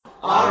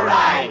All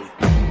right.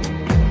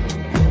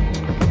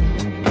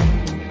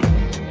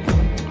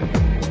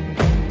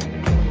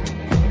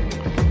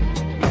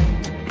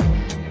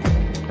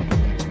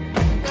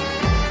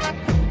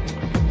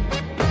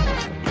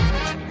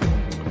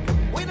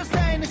 When I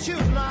stay in the shoes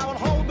now, I'll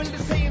hold Billy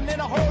scene in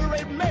a whole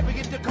red maybe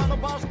get the color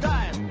boss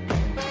dying.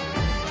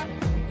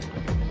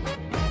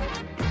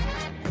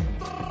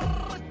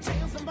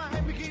 Change the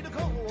mind, we keep the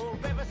cold.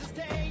 Baby,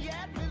 stay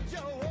yet, Miss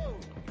Joe.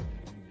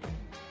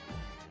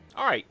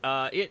 All right,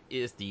 it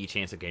is the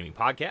Chance of Gaming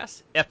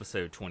Podcast,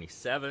 episode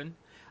 27.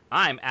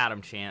 I'm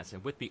Adam Chance,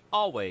 and with me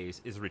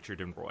always is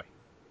Richard and Roy.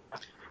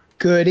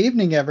 Good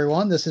evening,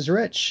 everyone. This is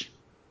Rich.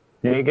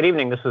 Hey, good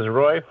evening. This is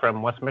Roy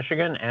from West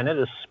Michigan, and it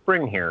is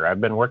spring here.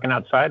 I've been working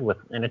outside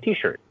in a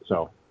t-shirt,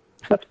 so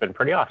that's been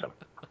pretty awesome.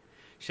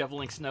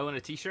 Shoveling snow in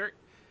a t-shirt?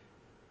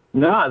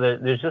 No,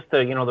 there's just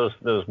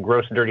those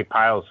gross, dirty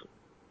piles,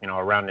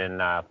 around in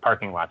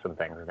parking lots and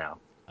things now.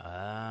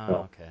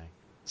 Oh, okay.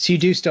 So you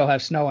do still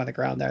have snow on the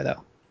ground there,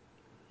 though.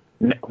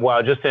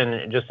 Well, just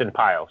in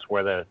piles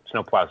where the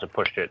snowplows have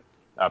pushed it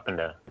up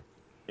into,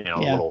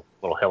 little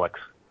hillocks.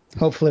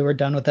 Hopefully, we're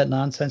done with that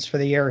nonsense for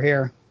the year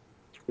here.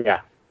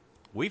 Yeah.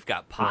 We've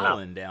got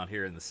pollen down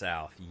here in the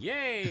south.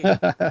 Yay!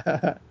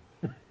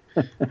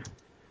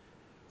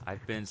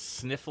 I've been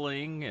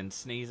sniffling and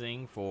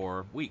sneezing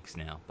for weeks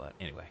now, but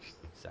anyway,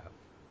 so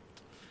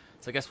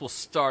I guess we'll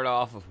start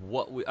off with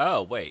what we...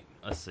 Oh, wait,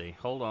 let's see.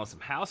 Hold on, some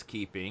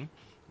housekeeping.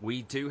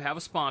 We do have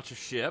a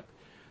sponsorship.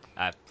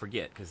 I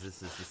forget, because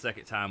this is the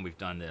second time we've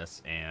done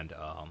this, and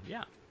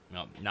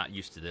not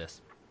used to this.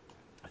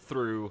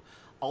 Through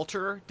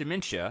Alter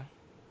Dementia.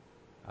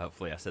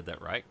 Hopefully I said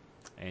that right.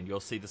 And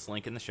you'll see this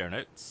link in the show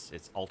notes.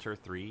 It's Alter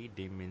 3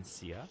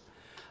 Dementia.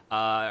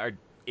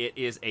 It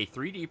is a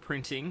 3D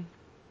printing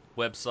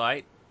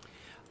website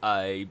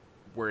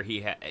where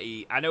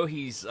I know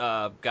he's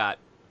got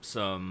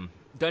some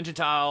dungeon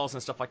tiles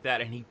and stuff like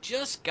that, and he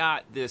just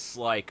got this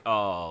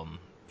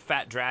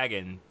fat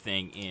dragon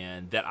thing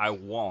in that I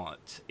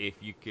want. If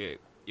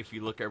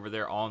you look over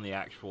there on the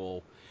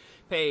actual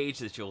page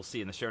that you'll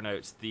see in the show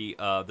notes, the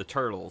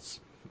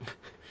turtles.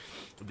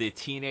 The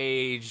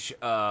teenage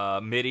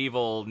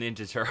medieval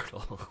Ninja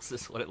Turtles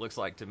is what it looks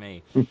like to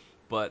me.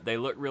 But they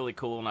look really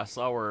cool, and I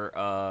saw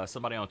where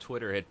somebody on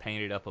Twitter had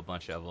painted up a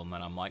bunch of them,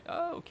 and I'm like,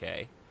 oh,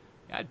 okay.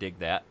 Yeah, I dig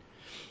that.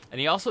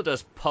 And he also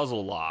does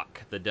Puzzle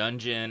Lock, the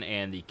dungeon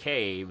and the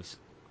caves.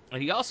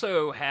 And he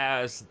also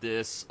has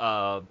this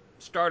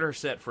starter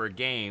set for a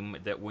game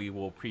that we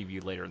will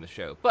preview later in the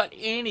show. But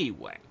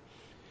anyway,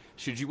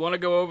 should you want to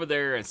go over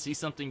there and see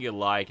something you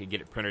like and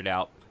get it printed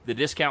out, the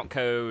discount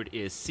code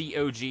is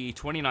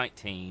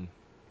COG2019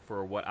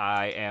 for what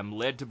I am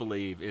led to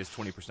believe is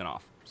 20%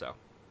 off. So,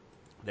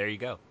 there you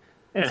go.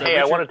 And so, hey,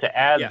 Richard, I wanted to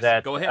add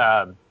that go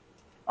ahead.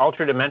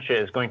 Alter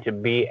Dementia is going to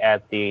be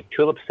at the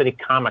Tulip City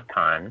Comic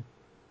Con,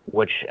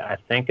 which I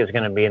think is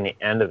going to be in the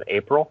end of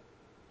April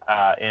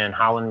in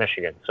Holland,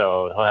 Michigan.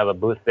 So he'll have a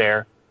booth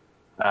there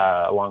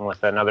along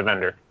with another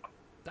vendor.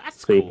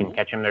 That's cool. So you can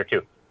catch him there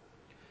too.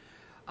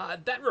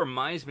 That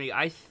reminds me,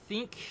 I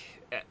think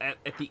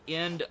at the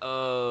end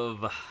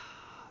of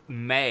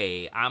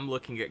May, I'm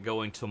looking at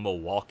going to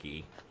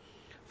Milwaukee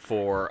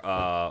for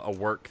a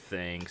work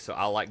thing, so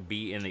I'll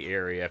be in the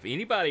area. If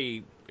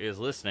anybody is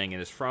listening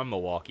and is from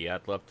Milwaukee,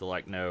 I'd love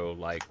to know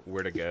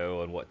where to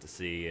go and what to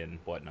see and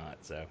whatnot.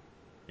 So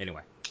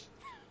anyway,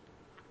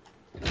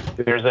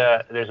 there's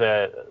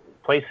a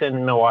place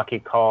in Milwaukee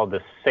called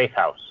the Safe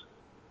House,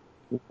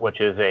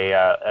 which is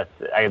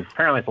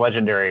apparently it's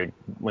legendary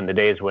when the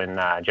days when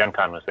Gen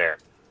Con was there.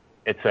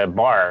 It's a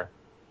bar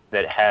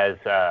that has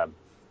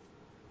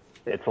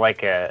it's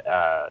like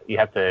you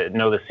have to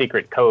know the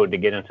secret code to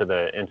get into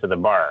the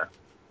bar,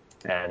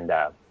 and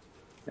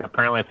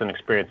apparently it's an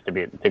experience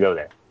to go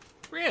there.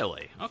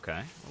 Really?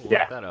 Okay, we'll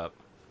look that up.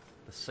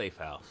 The Safe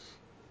House.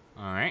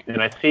 All right.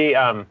 And I see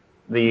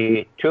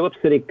the Tulip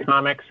City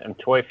Comics and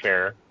Toy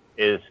Fair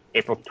is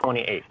April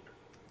 28th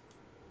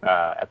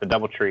at the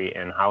DoubleTree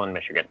in Holland,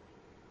 Michigan.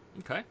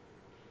 Okay.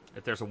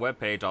 If there's a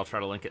webpage, I'll try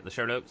to link it in the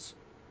show notes.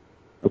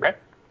 Okay.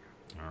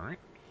 All right.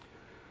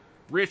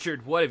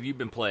 Richard, what have you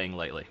been playing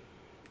lately?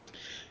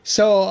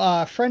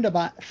 So, friend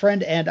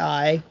and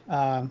I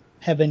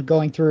have been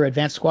going through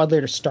Advanced Squad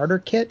Leader starter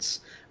kits.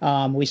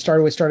 We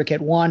started with Starter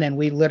Kit 1, and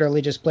we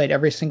literally just played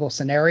every single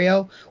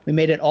scenario. We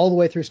made it all the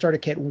way through Starter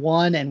Kit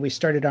 1, and we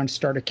started on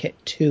Starter Kit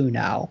 2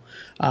 now.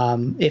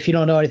 If you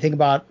don't know anything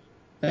about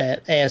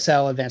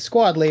ASL Advanced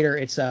Squad Leader,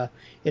 it's a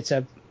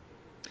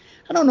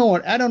I don't know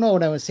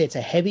what I would say. It's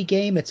a heavy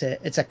game. It's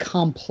a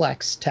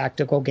complex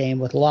tactical game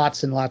with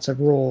lots and lots of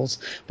rules.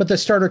 But the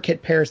starter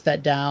kit pares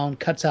that down,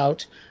 cuts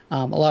out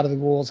a lot of the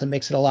rules, and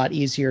makes it a lot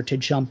easier to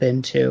jump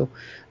into.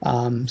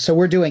 So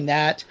we're doing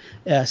that.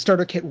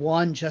 Starter Kit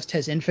 1 just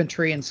has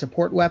infantry and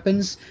support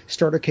weapons.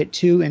 Starter Kit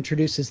 2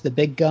 introduces the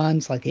big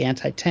guns, like the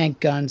anti-tank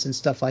guns and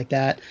stuff like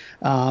that.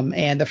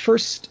 And the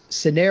first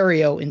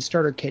scenario in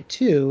Starter Kit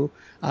 2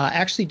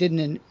 actually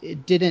didn't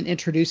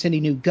introduce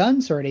any new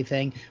guns or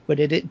anything, but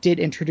it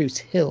did introduce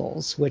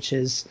hills, which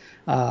is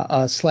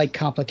a slight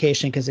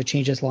complication because it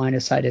changes line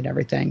of sight and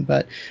everything.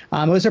 But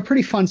it was a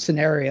pretty fun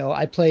scenario.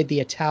 I played the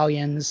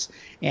Italians,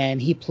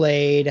 and he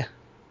played, I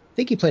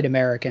think he played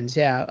Americans,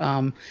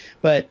 yeah.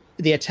 But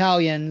the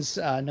Italians,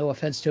 no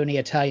offense to any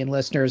Italian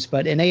listeners,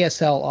 but in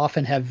ASL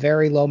often have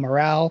very low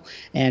morale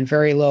and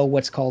very low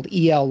what's called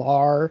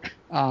ELR,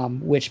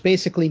 which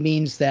basically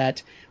means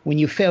that when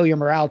you fail your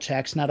morale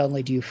checks, not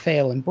only do you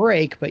fail and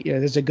break, but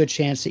there's a good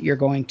chance that you're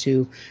going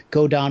to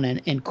go down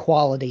in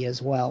quality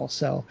as well.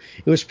 So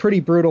it was pretty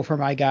brutal for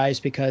my guys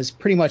because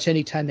pretty much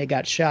any time they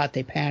got shot,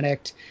 they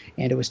panicked,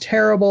 and it was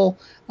terrible.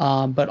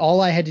 But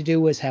all I had to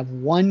do was have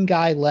one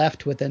guy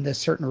left within this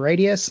certain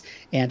radius,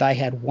 and I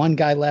had one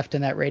guy left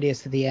in that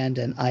radius at the end,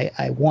 and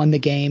I won the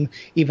game,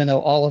 even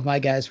though all of my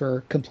guys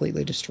were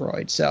completely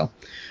destroyed. So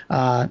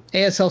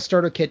ASL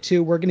Starter Kit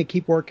 2, we're going to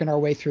keep working our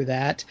way through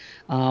that.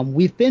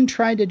 We've been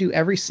trying to do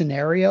every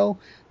scenario,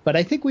 but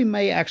I think we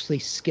may actually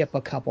skip a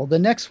couple. The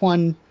next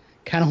one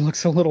kind of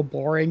looks a little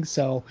boring,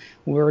 so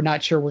we're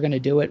not sure we're going to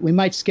do it. We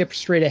might skip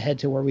straight ahead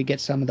to where we get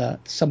some of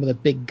the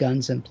big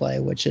guns in play,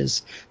 which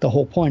is the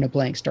whole point of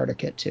playing Starter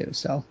Kit 2.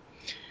 So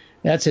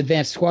that's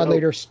Advanced Squad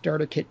Leader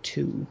Starter Kit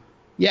 2.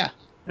 Yeah.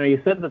 Now,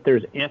 you said that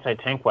there's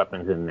anti-tank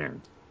weapons in there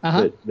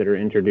that are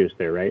introduced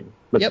there, right?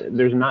 But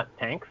there's not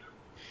tanks?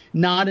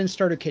 Not in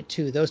Starter Kit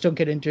 2. Those don't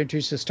get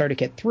introduced to Starter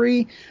Kit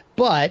 3,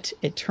 but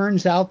it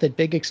turns out that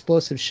big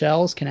explosive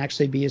shells can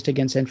actually be used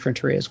against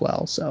infantry as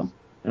well. So.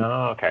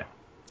 Oh, okay.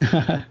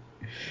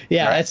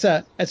 Yeah, right.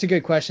 That's a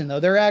good question,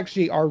 though. There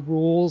actually are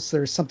rules.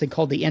 There's something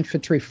called the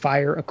infantry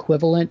fire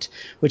equivalent,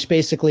 which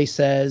basically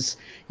says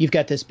you've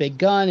got this big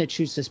gun, it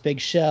shoots this big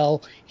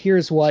shell.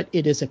 Here's what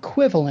it is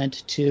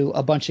equivalent to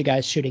a bunch of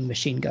guys shooting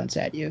machine guns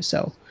at you.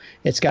 So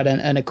it's got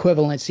an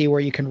equivalency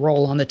where you can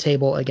roll on the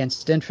table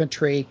against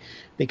infantry,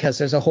 because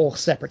there's a whole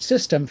separate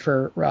system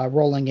for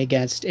rolling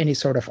against any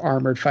sort of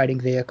armored fighting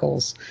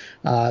vehicles.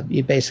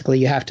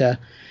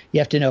 You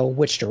have to know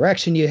which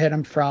direction you hit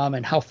them from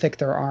and how thick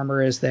their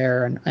armor is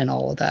there and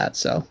all of that.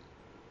 So.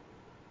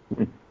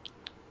 All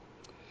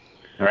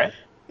right.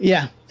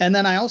 Yeah. And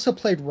then I also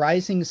played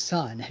Rising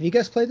Sun. Have you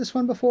guys played this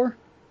one before?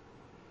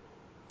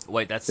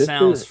 Wait, that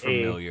sounds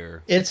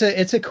familiar. It's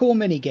a cool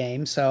mini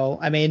game. So,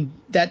 I mean,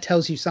 that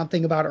tells you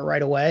something about it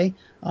right away.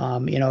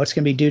 It's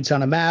going to be dudes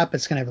on a map.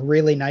 It's going to have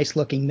really nice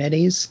looking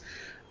minis.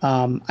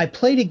 I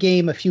played a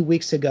game a few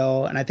weeks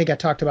ago, and I think I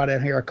talked about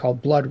it here,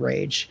 called Blood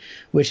Rage,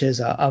 which is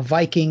a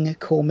Viking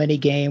cool mini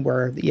game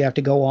where you have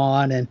to go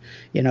on and,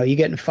 you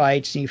get in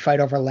fights and you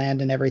fight over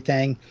land and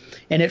everything.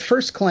 And at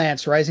first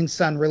glance, Rising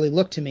Sun really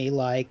looked to me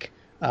like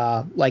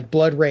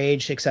Blood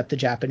Rage, except the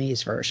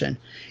Japanese version.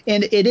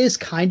 And it is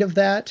kind of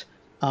that,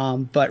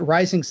 but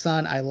Rising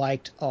Sun I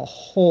liked a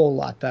whole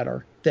lot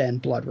better than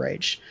Blood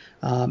Rage.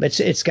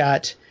 It's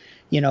got,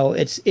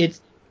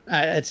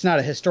 it's not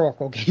a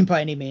historical game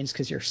by any means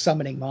because you're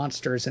summoning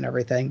monsters and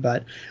everything,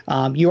 but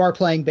you are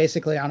playing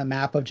basically on a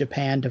map of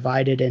Japan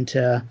divided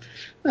into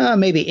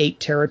maybe 8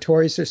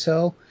 territories or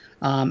so.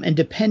 And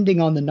depending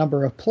on the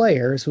number of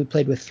players, we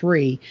played with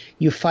 3,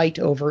 you fight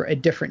over a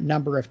different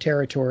number of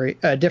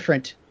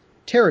different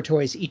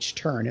territories each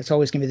turn. It's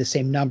always going to be the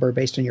same number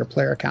based on your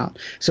player count.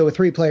 So with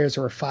 3 players,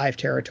 there were 5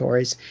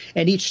 territories.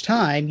 And each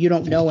time, you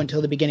don't know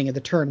until the beginning of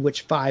the turn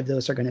which 5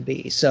 those are going to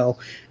be. So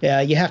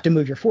you have to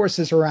move your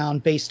forces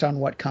around based on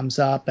what comes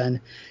up and,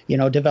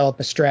 develop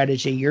a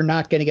strategy. You're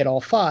not going to get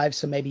all 5,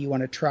 so maybe you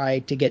want to try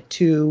to get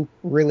 2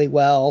 really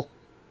well,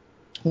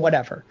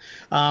 whatever.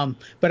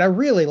 But I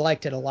really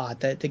liked it a lot.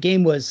 The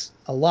game was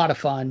a lot of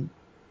fun.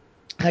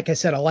 Like I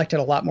said, I liked it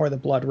a lot more than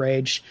Blood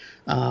Rage.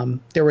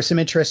 There were some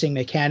interesting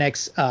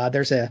mechanics.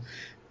 There's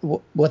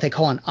what they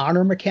call an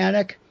honor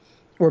mechanic,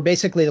 where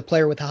basically the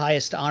player with the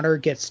highest honor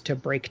gets to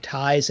break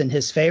ties in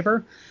his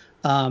favor.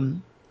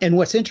 And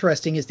what's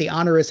interesting is the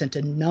honor isn't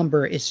a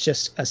number, it's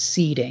just a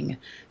seeding.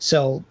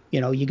 So,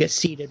 you get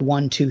seeded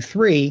 1, 2,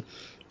 3.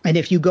 And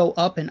if you go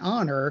up in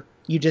honor,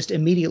 you just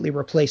immediately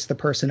replace the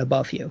person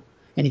above you.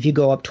 And if you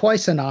go up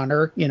twice in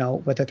honor,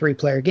 with a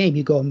 3-player game,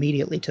 you go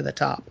immediately to the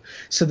top.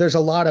 So there's a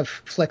lot of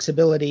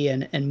flexibility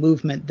and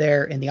movement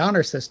there in the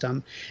honor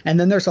system. And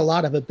then there's a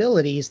lot of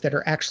abilities that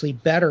are actually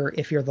better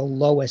if you're the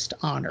lowest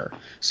honor.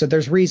 So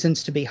there's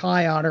reasons to be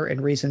high honor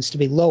and reasons to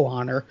be low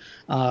honor.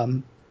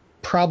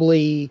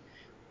 Probably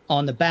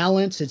on the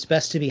balance, it's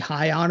best to be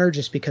high honor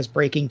just because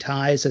breaking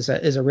ties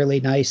is a really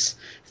nice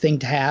thing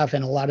to have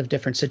in a lot of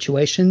different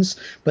situations.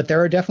 But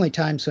there are definitely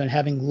times when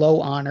having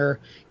low honor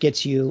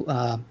gets you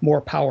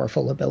more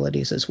powerful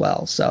abilities as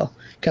well. So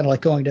kind of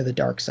like going to the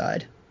dark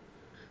side.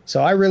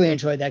 So I really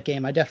enjoyed that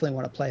game. I definitely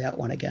want to play that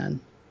one again.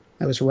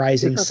 That was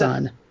Rising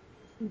Sun.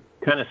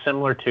 Kind of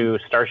similar to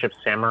Starship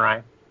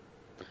Samurai.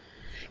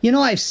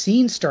 I've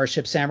seen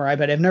Starship Samurai,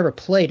 but I've never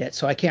played it,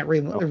 so I can't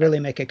really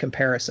make a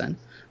comparison.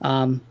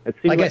 It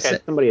seems like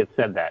somebody had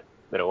said that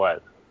it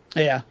was.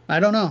 Yeah, I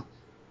don't know.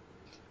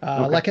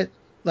 Okay.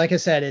 Like I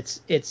said,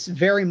 it's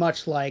very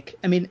much like,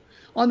 I mean,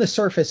 on the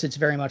surface, it's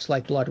very much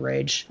like Blood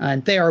Rage,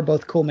 and they are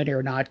both cool mini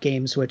or not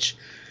games, which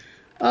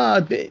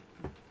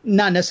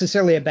not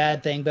necessarily a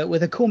bad thing, but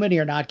with a Cool Mini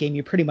or Not game,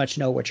 you pretty much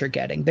know what you're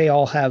getting. They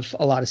all have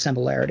a lot of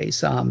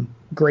similarities.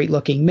 Great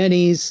looking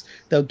minis,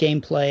 though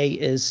gameplay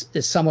is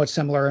somewhat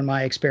similar in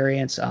my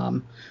experience.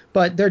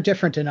 But they're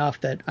different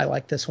enough that I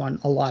like this one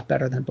a lot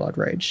better than Blood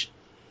Rage.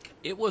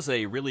 It was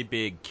a really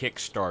big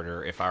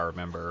Kickstarter, if I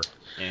remember.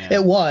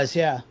 It was,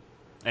 yeah.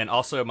 And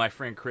also, my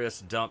friend Chris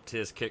dumped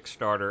his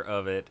Kickstarter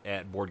of it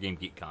at Board Game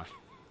Geek Con.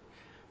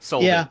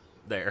 Sold Yeah. it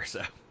there,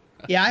 so.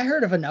 Yeah, I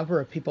heard of a number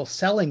of people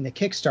selling the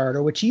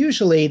Kickstarter, which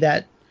usually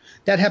that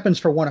happens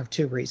for one of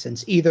two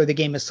reasons. Either the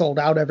game is sold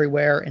out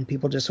everywhere and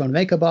people just want to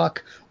make a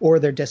buck, or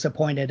they're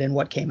disappointed in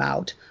what came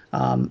out.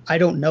 I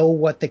don't know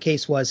what the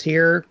case was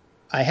here.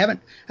 I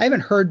haven't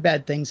heard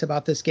bad things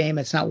about this game.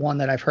 It's not one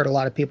that I've heard a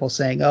lot of people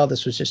saying, "Oh,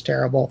 this was just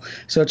terrible."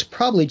 So it's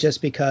probably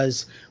just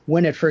because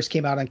when it first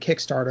came out on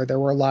Kickstarter, there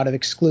were a lot of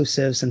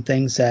exclusives and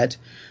things that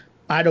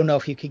I don't know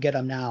if you could get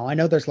them now. I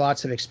know there's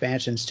lots of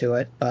expansions to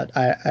it, but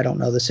I don't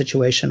know the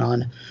situation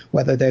on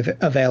whether they're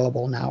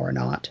available now or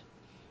not.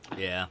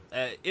 Yeah,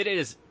 it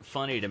is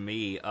funny to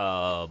me.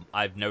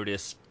 I've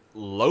noticed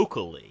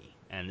locally,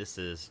 and this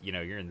is,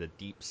 you're in the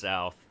deep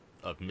south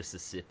of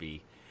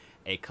Mississippi,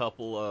 a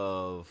couple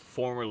of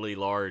formerly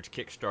large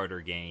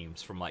Kickstarter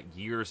games from like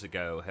years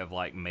ago have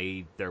like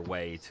made their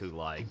way to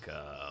like,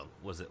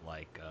 was it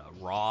like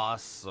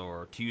Ross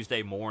or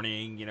Tuesday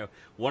Morning?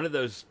 One of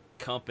those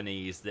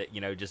companies that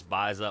just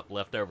buys up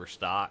leftover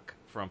stock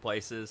from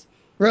places,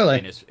 Really?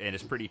 and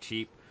it's pretty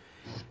cheap.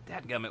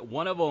 Dadgummit,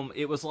 one of them,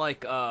 it was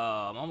like,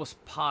 I'm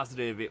almost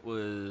positive it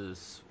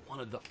was one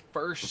of the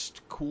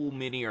first Cool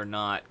Mini or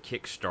Not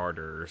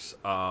Kickstarters.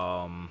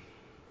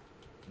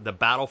 The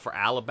Battle for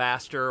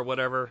Alabaster or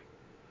whatever. I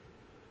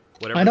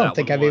Whatever don't that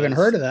think one I've even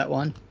heard was. of that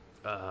one.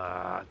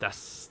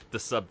 That's the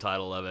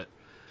subtitle of it.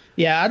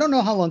 Yeah, I don't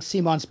know how long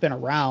Simon's been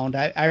around.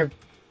 I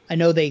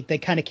know they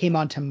kind of came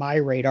onto my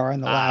radar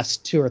in the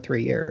last 2 or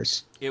 3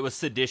 years. It was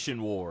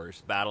Sedition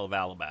Wars, Battle of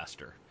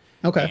Alabaster.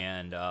 Okay.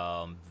 And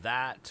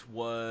that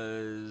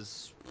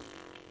was,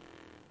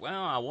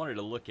 well, I wanted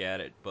to look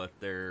at it, but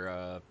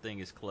their thing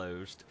is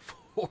closed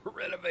for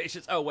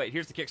renovations. Oh, wait,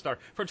 here's the Kickstarter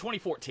from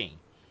 2014.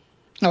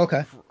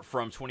 Okay.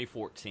 From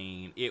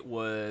 2014, it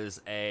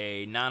was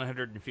a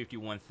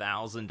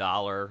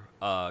 $951,000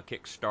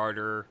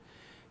 Kickstarter.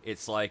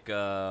 It's like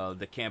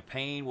the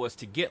campaign was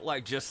to get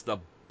like just the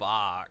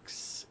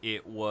box.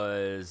 It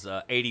was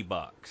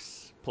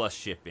 $80 plus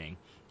shipping,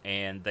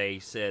 and they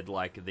said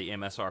like the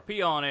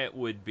MSRP on it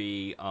would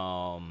be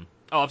I'm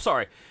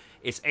sorry,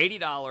 it's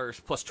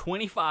 $80 plus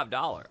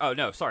 $25. Oh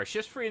no, sorry,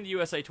 ships free in the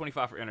USA,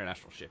 $25 for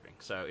international shipping.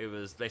 So it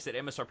was. They said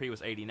MSRP was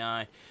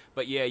 $89,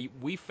 but yeah,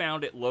 we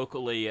found it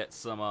locally at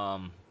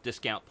some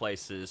discount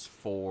places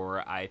for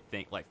I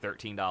think like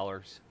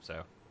 $13.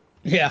 So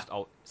Yeah.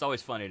 it's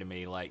always funny to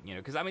me, like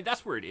because I mean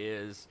that's where it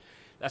is.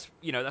 That's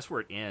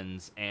where it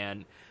ends.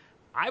 And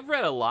I've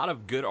read a lot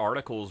of good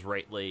articles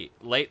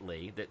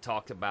lately that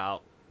talked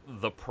about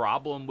the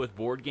problem with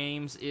board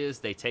games is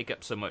they take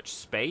up so much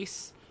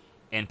space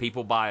and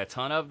people buy a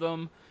ton of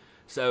them.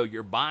 So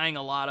you're buying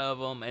a lot of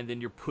them and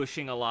then you're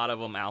pushing a lot of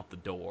them out the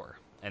door.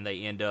 And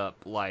they end up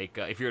like,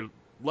 if you're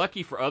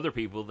lucky for other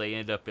people, they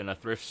end up in a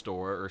thrift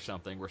store or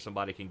something where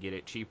somebody can get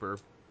it cheaper.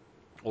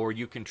 Or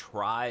you can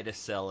try to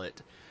sell it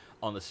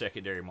on the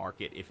secondary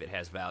market if it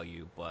has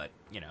value. But,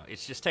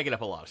 it's just taking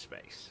up a lot of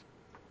space.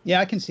 Yeah,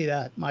 I can see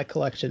that. My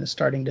collection is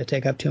starting to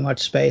take up too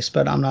much space,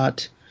 but I'm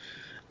not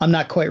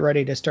quite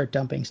ready to start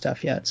dumping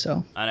stuff yet,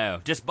 so. I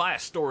know. Just buy a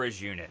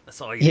storage unit.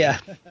 That's all you Yeah.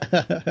 need.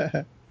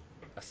 A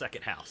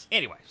second house.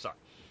 Anyway, sorry.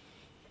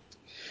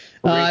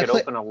 Or you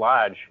could open a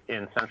lodge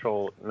in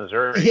central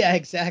Missouri. Yeah,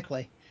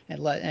 exactly.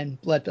 And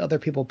let other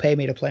people pay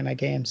me to play my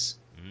games.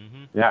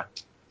 Mm-hmm.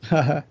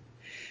 Yeah.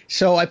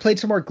 So I played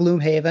some more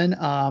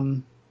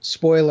Gloomhaven.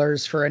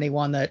 Spoilers for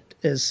anyone that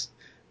is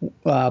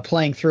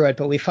playing through it,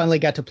 but we finally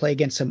got to play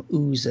against some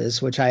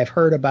oozes, which I have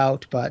heard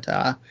about, but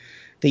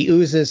the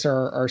oozes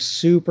are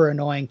super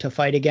annoying to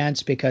fight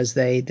against because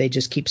they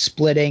just keep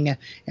splitting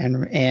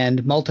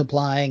and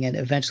multiplying, and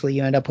eventually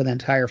you end up with an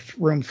entire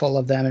room full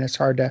of them, and it's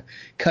hard to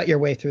cut your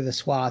way through the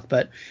swath.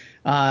 But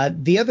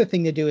the other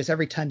thing to do is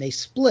every time they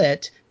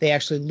split, they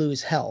actually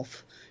lose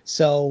health.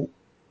 So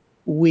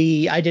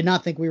I did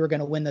not think we were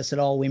going to win this at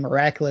all. We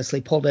miraculously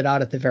pulled it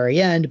out at the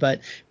very end,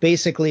 but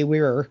basically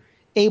we were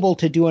able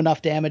to do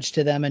enough damage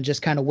to them and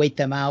just kind of wait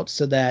them out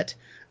so that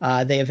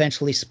they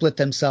eventually split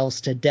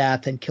themselves to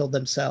death and killed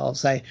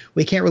themselves.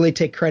 We can't really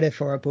take credit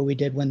for it, but we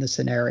did win the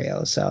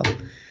scenario. So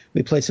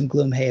we played some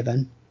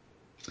Gloomhaven.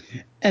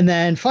 And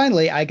then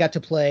finally, I got to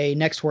play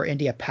Next War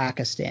India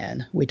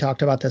Pakistan. We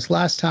talked about this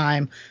last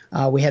time.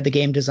 We had the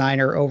game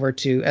designer over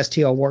to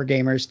STL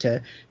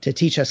Wargamers to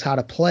teach us how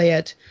to play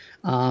it.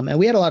 And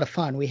we had a lot of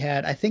fun. We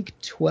had, I think,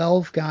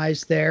 12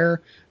 guys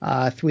there.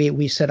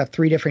 We set up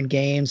 3 different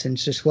games and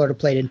just sort of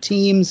played in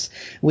teams.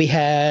 We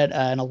had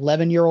an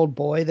 11-year-old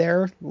boy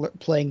there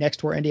playing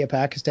Next War India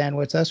Pakistan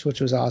with us, which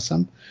was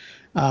awesome.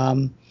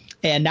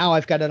 And now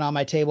I've got it on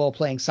my table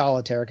playing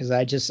solitaire because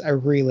I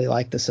really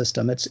like the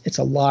system. It's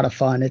a lot of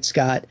fun. It's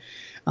got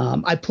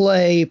I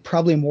play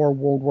probably more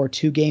World War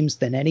II games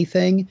than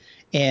anything,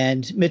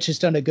 and Mitch has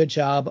done a good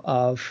job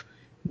of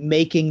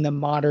making the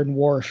modern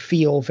war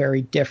feel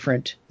very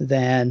different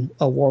than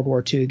a World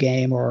War II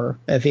game or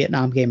a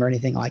Vietnam game or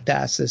anything like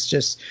that. So it's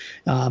just,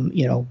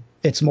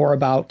 it's more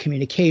about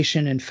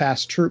communication and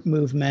fast troop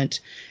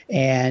movement,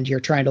 and you're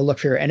trying to look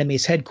for your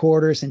enemy's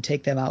headquarters and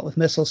take them out with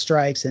missile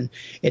strikes. And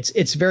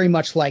it's very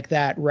much like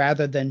that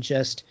rather than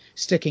just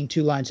sticking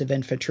two lines of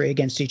infantry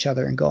against each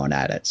other and going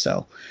at it.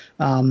 So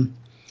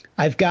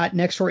I've got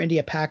Next War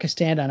India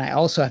Pakistan, and I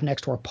also have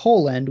Next War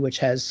Poland, which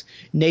has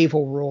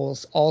naval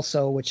rules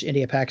also, which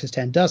India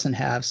Pakistan doesn't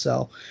have.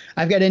 So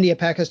I've got India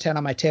Pakistan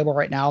on my table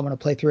right now. I'm going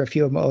to play through a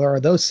few more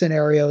of those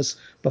scenarios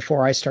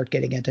before I start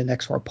getting into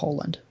Next War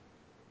Poland.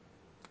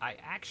 I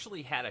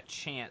actually had a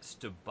chance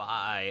to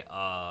buy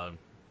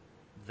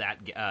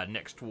that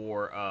Next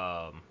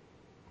War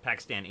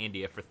Pakistan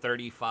India for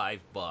 $35.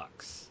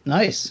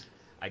 Nice.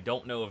 I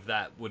don't know if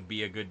that would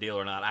be a good deal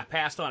or not. I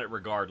passed on it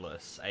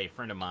regardless. A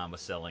friend of mine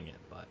was selling it,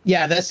 but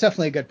yeah, that's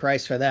definitely a good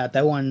price for that.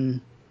 That one,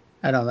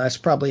 I don't know, that's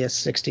probably a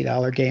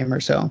 $60 game or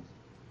so.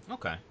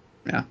 okay.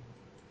 Yeah.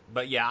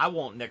 But yeah, I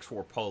want Next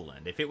War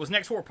Poland. If it was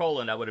Next War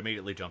Poland, I would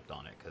immediately jumped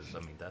on it because I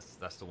mean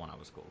that's the one I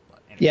was cool. But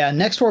anyway. Yeah,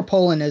 Next War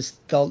Poland is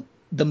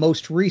the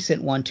most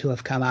recent one to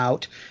have come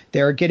out.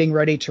 They're getting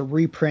ready to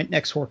reprint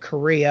Next War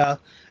Korea,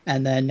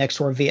 and then Next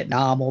War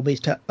Vietnam will be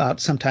out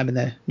sometime in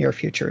the near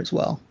future as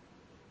well.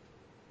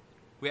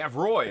 We have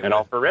Roy And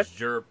all for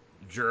Rich?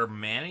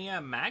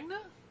 Germania Magna?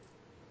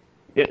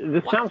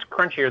 This sounds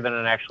crunchier than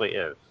it actually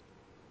is.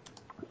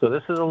 So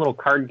this is a little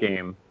card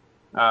game.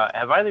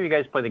 Have either of you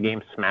guys played the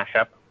game Smash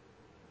Up?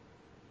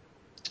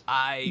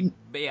 I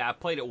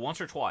played it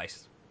once or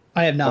twice.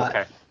 I have not.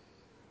 Okay.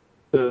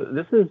 So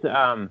this is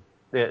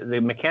the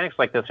mechanics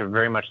like this are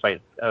very much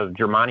like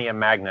Germania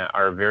Magna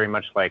are very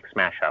much like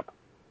Smash Up,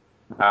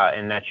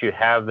 in that you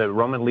have the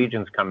Roman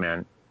legions come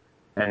in,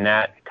 and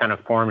that kind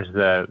of forms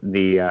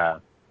the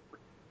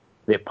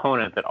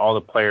opponent that all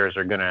the players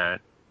are going to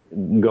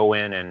go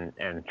in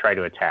and try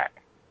to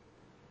attack.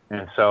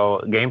 And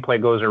so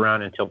gameplay goes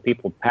around until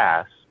people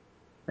pass.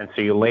 And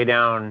so you lay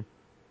down,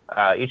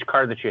 each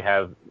card that you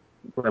have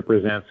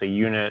represents a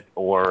unit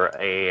or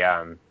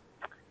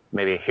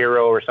maybe a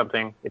hero or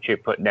something that you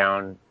put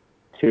down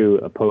to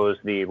oppose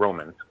the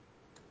Romans.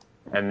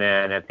 And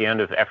then at the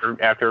end of after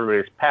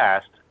everybody's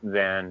passed,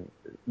 then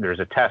there's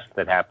a test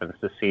that happens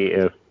to see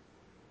if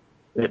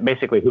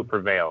basically who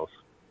prevails.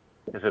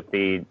 Is it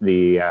the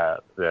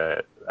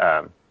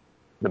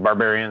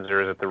barbarians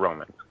or is it the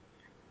Romans?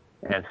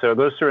 And so it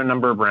goes through a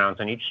number of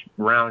rounds, and each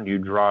round you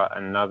draw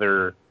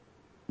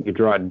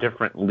a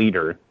different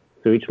leader.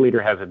 So each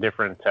leader has a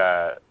different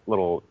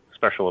little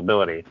special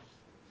ability,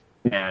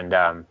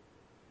 and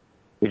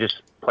you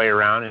just play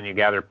around and you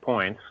gather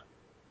points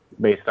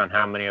based on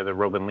how many of the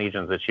Roman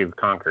legions that you've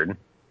conquered.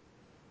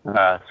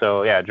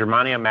 So yeah,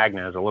 Germania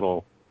Magna is a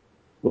little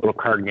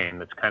card game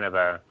that's kind of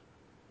a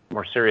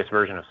more serious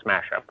version of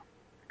Smash Up.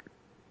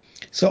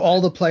 So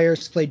all the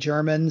players play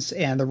Germans,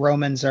 and the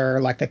Romans are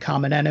like the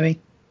common enemy?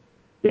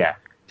 Yeah.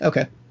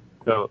 Okay.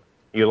 So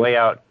you lay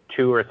out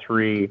 2 or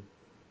 3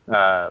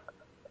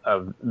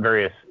 of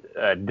various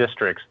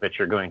districts that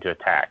you're going to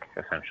attack,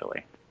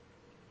 essentially.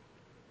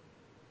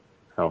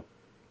 So,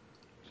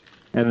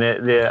 and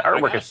the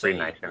artwork is pretty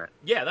nice in it.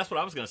 Yeah, that's what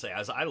I was going to say.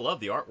 I love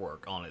the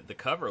artwork on it. The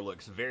cover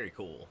looks very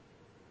cool.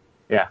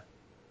 Yeah.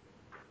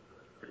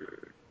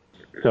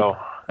 So,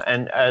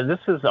 and this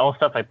is all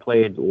stuff I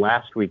played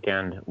last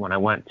weekend when I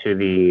went to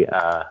the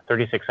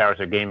 36 Hours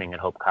of Gaming at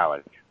Hope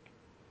College.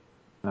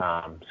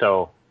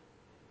 So,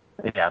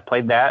 yeah, I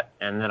played that,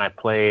 and then I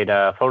played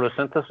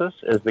Photosynthesis,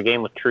 is the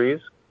game with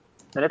trees,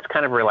 and it's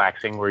kind of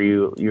relaxing where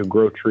you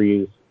grow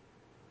trees,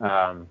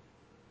 as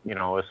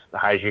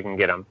high as you can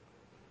get them.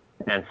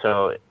 And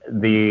so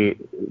the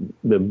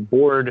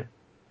board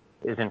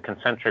is in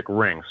concentric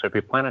rings. So if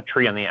you plant a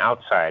tree on the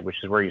outside,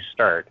 which is where you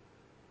start,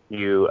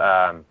 you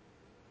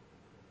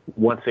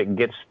once it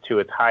gets to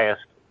its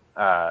highest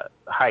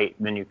height,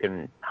 then you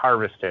can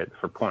harvest it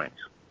for points.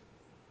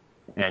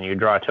 And you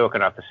draw a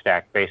token off the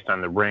stack based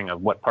on the ring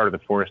of what part of the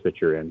forest that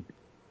you're in.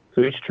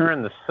 So each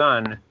turn, the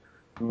sun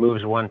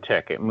moves 1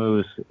 tick. It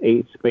moves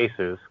 8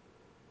 spaces,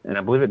 and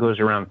I believe it goes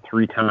around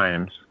 3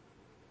 times.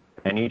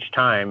 And each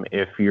time,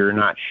 if you're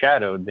not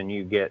shadowed, then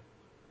you get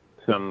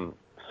some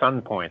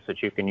sun points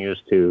that you can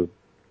use to,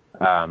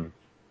 buy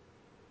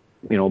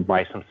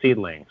some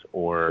seedlings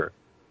or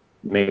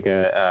make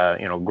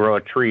grow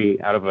a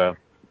tree out of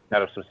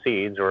some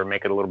seeds, or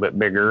make it a little bit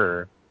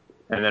bigger,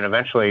 and then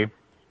eventually,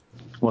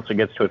 once it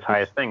gets to its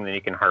highest thing, then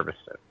you can harvest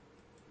it.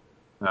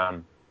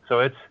 So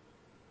it's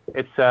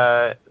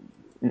nice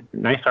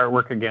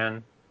artwork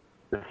again.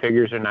 The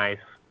figures are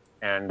nice,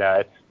 and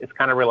it's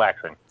kind of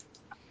relaxing.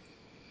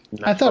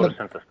 I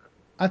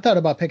thought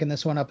about picking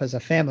this one up as a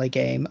family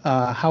game.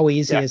 How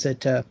easy is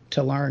it to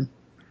learn?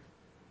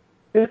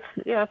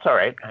 It's all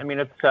right. I mean,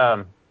 it's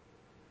tough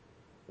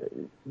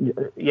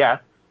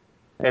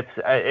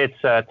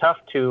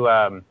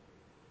to.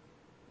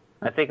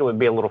 I think it would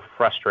be a little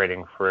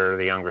frustrating for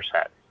the younger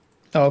set.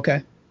 Oh,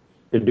 okay.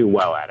 to do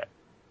well at it.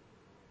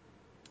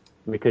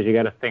 Because you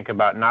got to think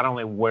about not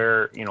only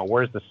where's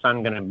the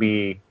sun going to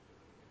be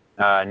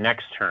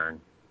next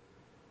turn,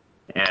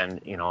 and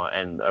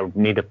I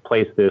need to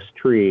place this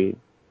tree,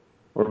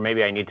 or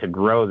maybe I need to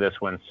grow this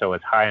one so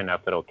it's high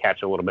enough that it'll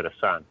catch a little bit of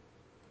sun.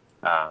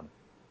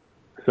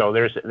 So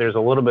there's a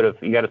little bit of,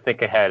 you got to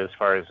think ahead as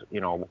far as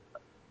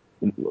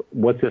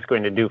what's this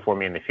going to do for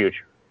me in the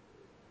future.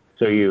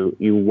 So you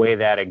weigh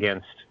that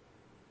against,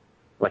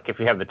 like, if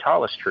you have the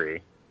tallest tree,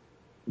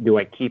 do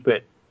I keep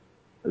it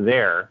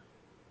there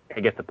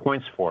and get the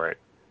points for it,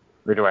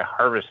 or do I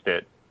harvest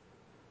it?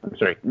 I'm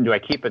sorry, do I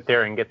keep it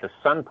there and get the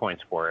sun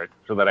points for it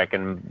so that I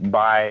can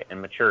buy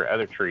and mature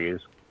other trees,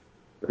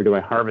 or do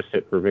I harvest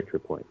it for victory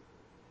points?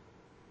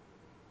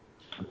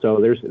 So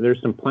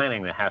there's some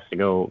planning that has to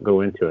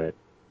go into it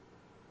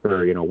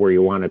for where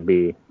you want to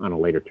be on a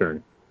later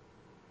turn.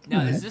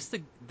 Now, is this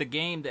the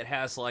game that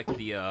has like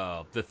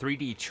the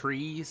 3D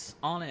trees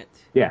on it?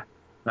 Yeah.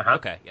 Uh-huh.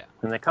 Okay, yeah.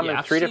 And they come in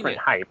I've 3 seen different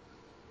it. heights.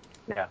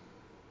 Yeah.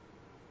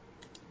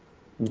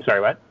 I'm sorry,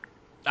 what?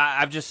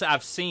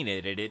 I've seen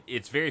it.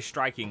 It's very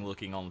striking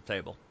looking on the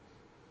table.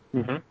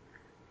 Mm-hmm.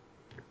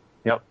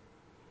 Yep.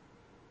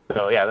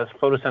 So yeah, that's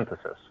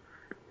photosynthesis.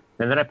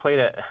 And then I played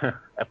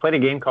a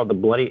game called The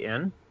Bloody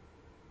Inn,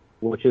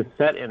 which is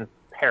set in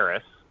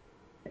Paris,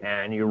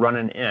 and you run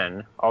an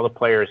inn. All the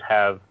players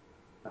have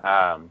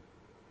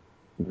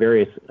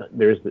various.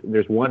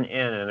 There's one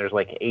inn, and there's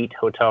like 8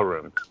 hotel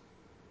rooms,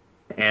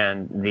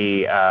 and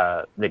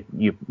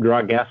you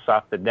draw guests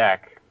off the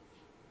deck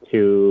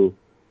to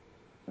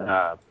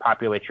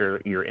populate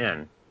your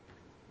inn.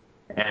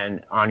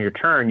 And on your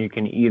turn, you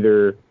can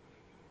either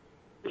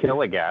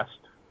kill a guest,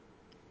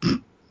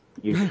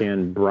 you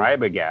can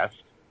bribe a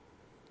guest,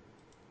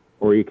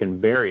 or you can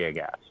bury a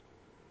guest.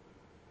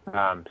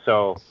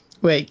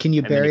 Wait, can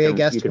you bury a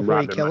guest before you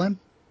rob kill him?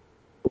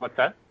 What's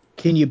that?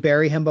 Can you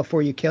bury him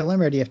before you kill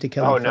him, or do you have to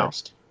kill him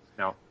first?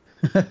 No.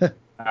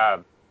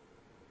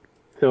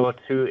 So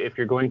if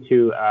you're going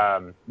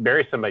to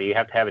bury somebody, you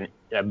have to have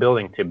a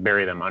building to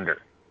bury them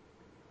under.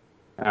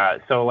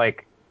 So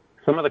like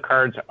some of the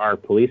cards are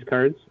police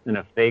cards, and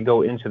if they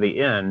go into the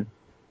inn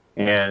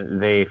and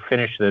they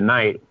finish the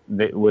night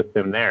with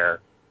them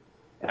there,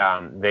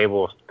 they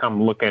will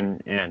come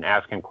looking and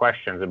asking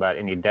questions about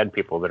any dead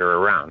people that are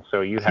around.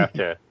 So you have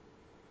to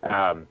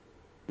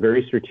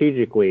very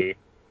strategically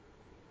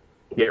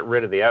get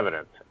rid of the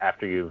evidence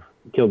after you've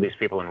killed these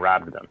people and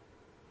robbed them.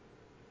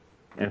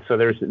 And so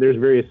there's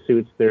various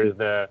suits. There's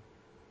the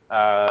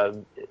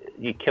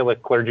you kill a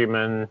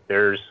clergyman.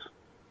 There's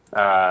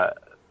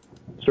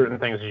certain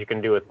things that you can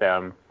do with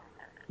them.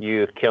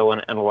 You kill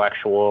an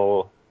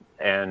intellectual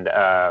and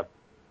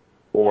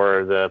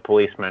or the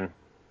policeman.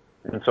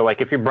 And so,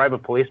 like, if you bribe a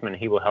policeman,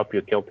 he will help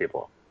you kill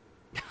people.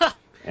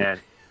 and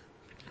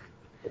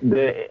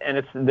the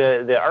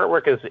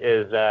artwork is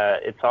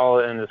it's all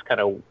in this kind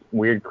of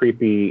weird,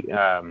 creepy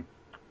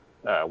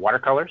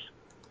watercolors,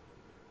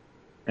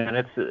 and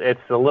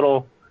it's a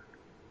little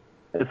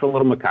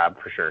macabre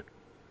for sure.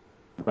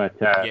 But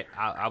yeah,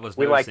 I was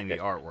noticing the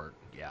artwork.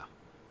 Yeah.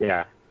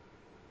 Yeah.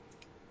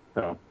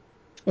 So.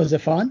 Was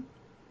it fun?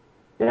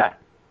 Yeah.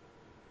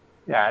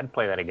 Yeah, I'd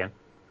play that again.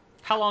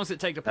 How long does it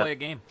take to play a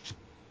game?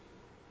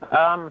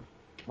 Well,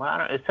 I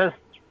don't, it says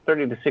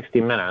 30 to 60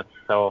 minutes,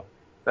 so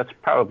that's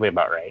probably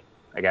about right,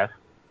 I guess.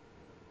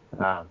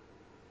 So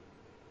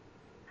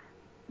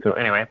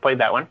anyway, I played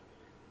that one,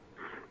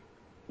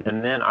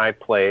 and then I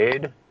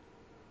played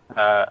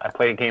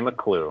a game of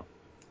Clue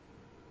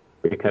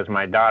because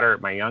my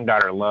young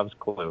daughter loves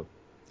Clue,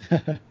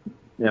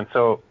 and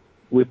so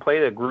we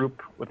played a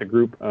group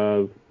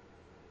of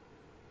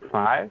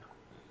 5,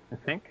 I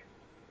think.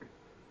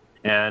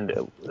 And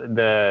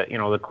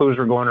the clues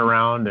were going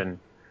around,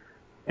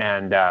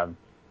 and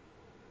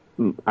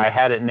I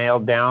had it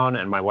nailed down,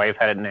 and my wife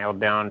had it nailed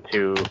down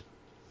to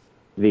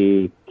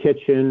the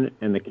kitchen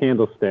and the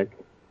candlestick.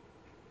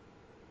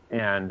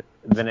 And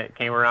then it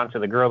came around to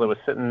the girl that was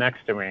sitting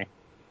next to me,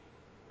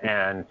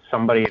 and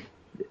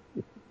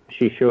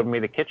she showed me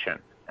the kitchen,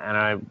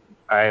 and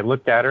I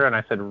looked at her and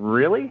I said,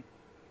 "Really?"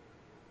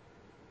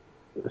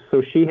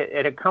 So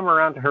it had come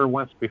around to her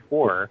once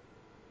before,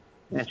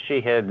 and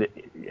she had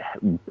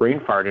brain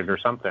farted or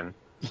something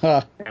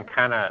and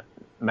kind of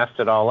messed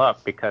it all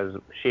up because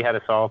she had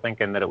us all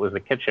thinking that it was the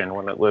kitchen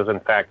when it was, in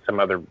fact, some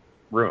other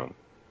room.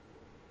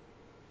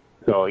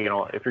 So,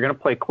 if you're going to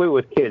play Clue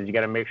with kids, you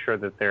got to make sure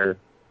that they're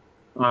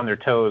on their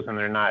toes and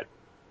they're not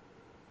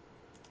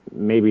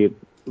maybe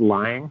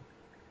lying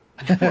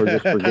or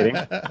just forgetting.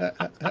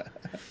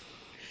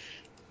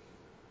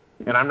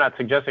 And I'm not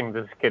suggesting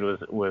this kid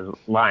was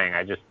lying.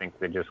 I just think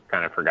they just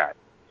kind of forgot.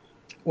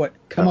 What?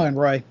 Come on,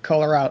 Roy.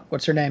 Call her out.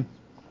 What's her name?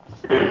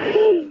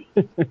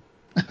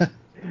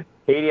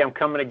 Katie, I'm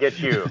coming to get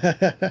you.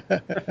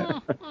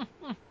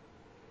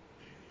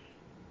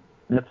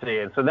 Let's see.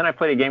 And so then I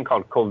played a game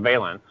called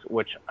Covalence,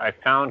 which I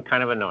found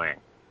kind of annoying.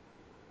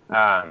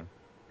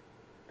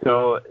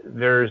 So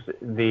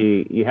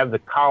you have the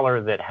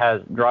collar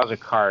that draws a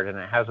card, and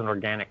it has an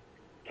organic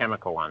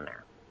chemical on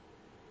there.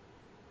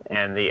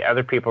 and the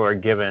other people are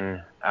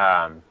given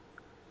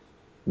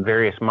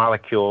various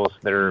molecules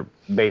that are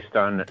based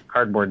on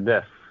cardboard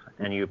discs,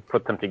 and you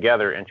put them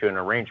together into an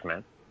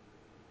arrangement,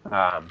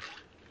 and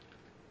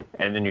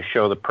then you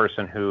show the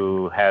person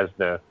who has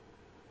the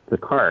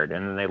card,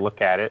 and then they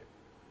look at it,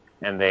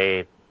 and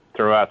they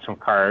throw out some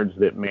cards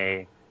that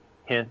may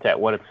hint at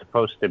what it's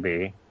supposed to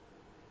be.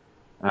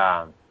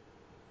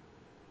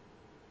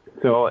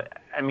 So,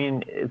 I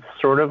mean, it's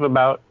sort of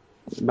about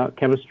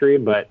chemistry,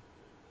 but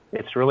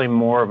it's really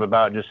more of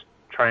about just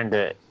trying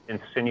to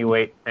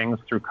insinuate things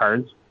through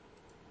cards.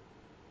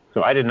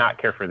 So I did not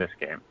care for this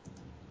game.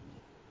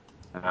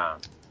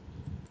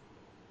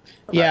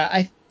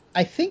 Yeah,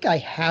 I think I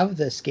have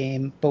this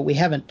game, but we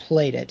haven't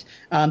played it.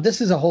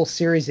 This is a whole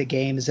series of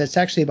games. It's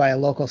actually by a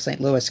local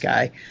St. Louis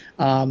guy.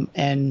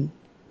 And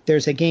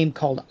there's a game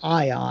called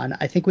Ion.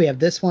 I think we have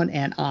this one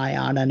and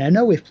Ion, and I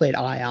know we've played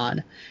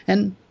Ion,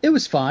 and it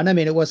was fun. I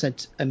mean, it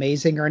wasn't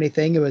amazing or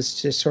anything. It was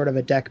just sort of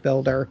a deck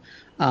builder,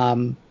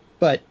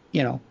 but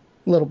you know,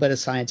 a little bit of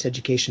science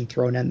education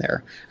thrown in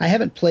there. I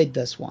haven't played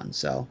this one,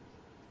 so.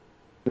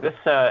 This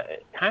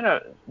kind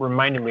of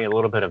reminded me a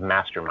little bit of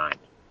Mastermind.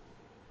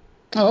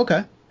 Oh,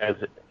 okay. As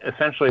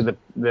essentially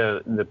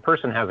the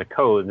person has a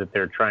code that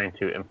they're trying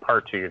to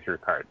impart to you through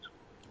cards.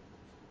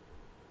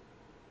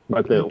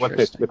 But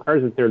the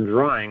cards that they're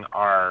drawing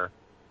are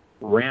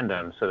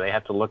random, so they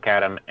have to look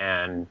at them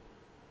and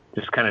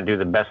just kind of do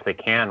the best they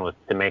can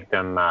to make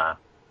them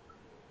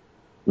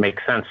make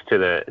sense to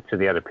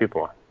the other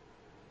people.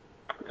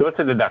 So it's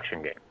a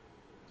deduction game,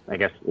 I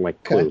guess,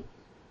 like Clue. Okay.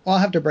 Well,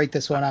 I'll have to break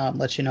this one out and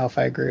let you know if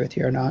I agree with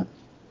you or not.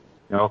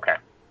 Okay.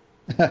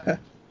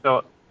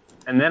 So,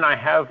 and then I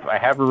have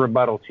a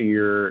rebuttal to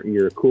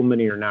your cool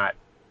mini or not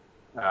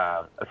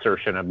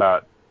assertion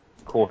about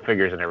cool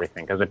figures and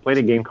everything, because I played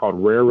a game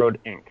called Railroad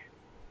Inc.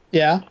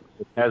 Yeah.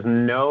 It has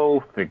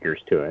no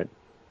figures to it.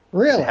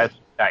 Really? It has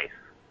dice.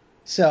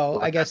 So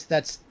I guess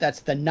that's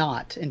the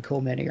not in Cool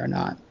Mini or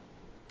not.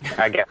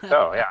 I guess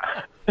so,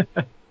 yeah.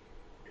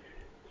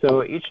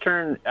 So each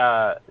turn,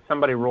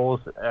 somebody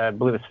rolls, I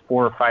believe it's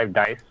 4 or 5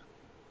 dice,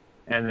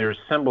 and there's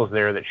symbols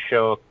there that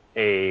show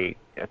a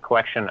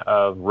collection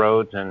of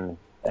roads and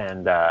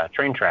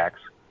train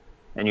tracks,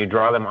 and you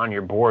draw them on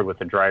your board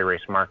with a dry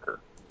erase marker.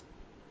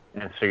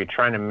 And so you're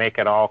trying to make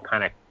it all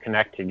kind of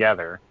connect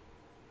together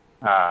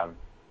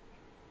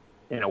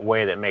in a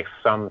way that makes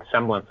some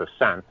semblance of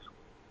sense.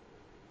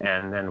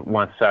 And then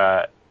once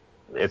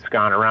it's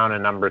gone around a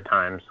number of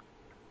times,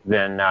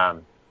 then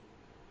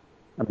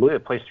I believe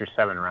it plays through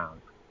 7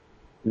 rounds.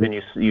 Then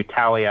you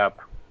tally up.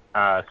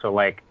 So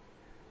like,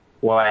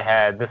 well, I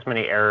had this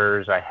many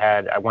errors.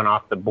 I went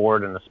off the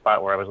board in the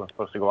spot where I wasn't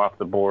supposed to go off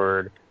the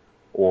board,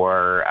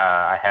 or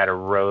I had a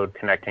road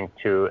connecting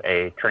to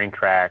a train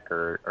track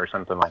or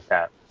something like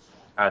that.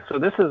 So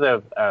this is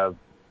a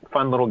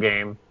fun little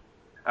game.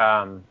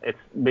 It's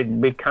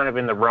been kind of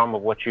in the realm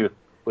of what you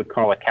would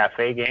call a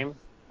cafe game,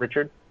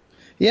 Richard.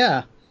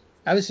 Yeah,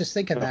 I was just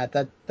thinking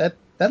that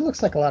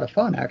looks like a lot of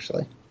fun,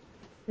 actually.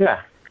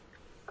 Yeah.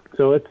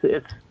 So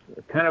it's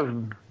kind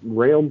of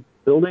rail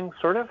building,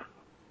 sort of.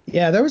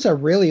 Yeah, there was a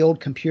really old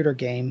computer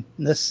game.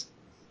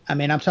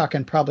 I'm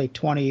talking probably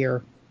 20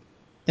 or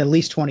at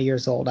least 20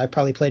 years old. I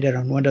probably played it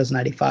on Windows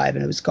 95,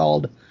 and I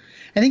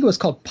think it was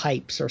called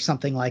Pipes or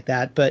something like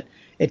that. But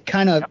it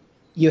kind of,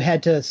 you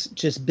had to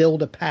just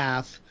build a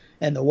path,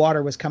 and the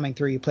water was coming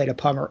through. You played a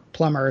plumber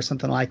or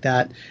something like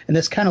that. And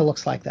this kind of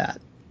looks like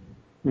that.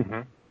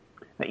 Mm-hmm.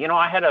 You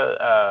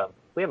know,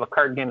 we have a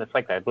card game that's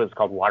like that. I believe it's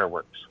called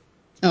Waterworks.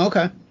 Oh,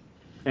 okay.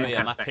 Oh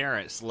yeah, my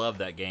parents loved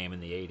that game in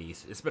the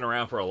 80s. It's been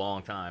around for a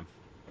long time.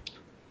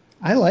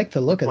 I like the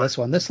look of this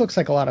one. This looks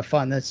like a lot of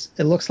fun. It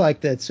looks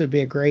like this would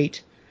be a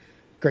great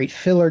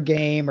filler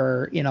game,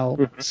 or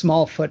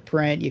small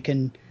footprint. You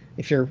can,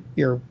 if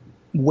you're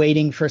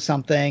waiting for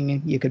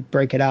something, you could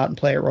break it out and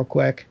play it real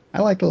quick.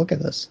 I like the look of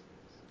this.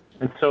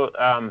 And so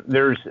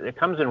it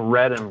comes in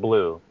red and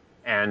blue,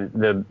 and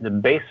the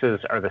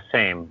bases are the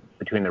same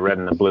between the red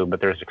and the blue, but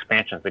there's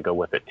expansions that go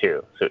with it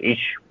too. So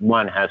each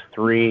one has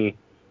 3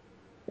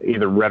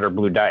 either red or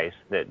blue dice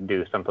that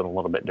do something a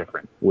little bit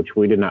different, which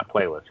we did not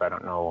play with, so I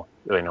don't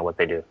really know what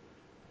they do.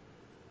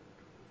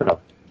 So.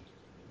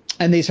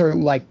 And these are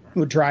like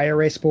dry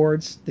erase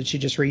boards that you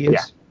just reuse?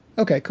 Yeah.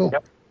 Okay, cool.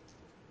 Yep.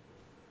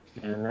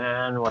 And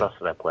then what else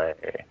did I play?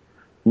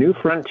 New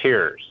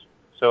Frontiers.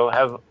 So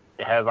have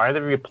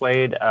either of you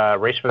played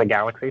Race for the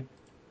Galaxy?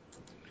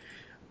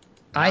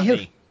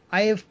 I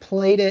have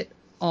played it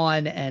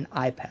on an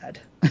iPad.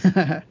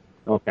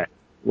 Okay.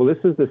 Well,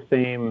 this is the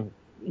same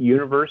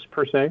universe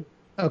per se.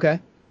 Okay.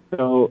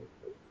 So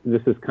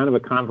this is kind of a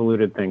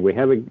convoluted thing. We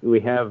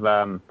have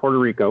Puerto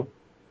Rico,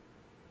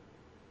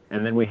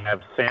 and then we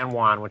have San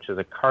Juan, which is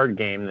a card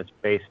game that's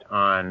based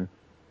on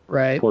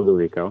Puerto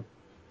Rico.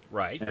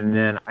 Right. And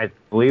then I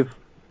believe,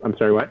 I'm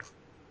sorry, what?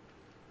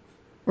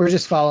 We're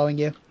just following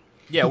you.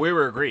 Yeah, we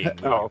were agreeing.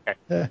 Oh,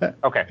 okay.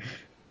 Okay.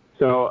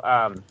 So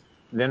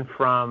then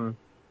from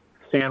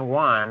San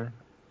Juan,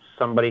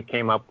 somebody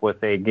came up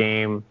with a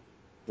game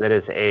that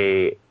is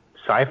a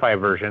sci-fi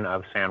version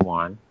of San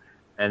Juan,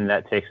 and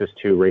that takes us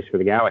to Race for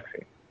the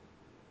Galaxy.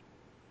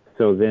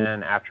 So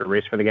then after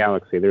Race for the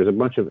Galaxy, there's a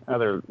bunch of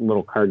other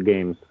little card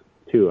games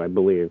too, I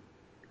believe.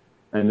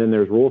 And then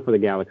there's Roll for the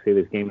Galaxy,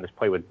 this game that's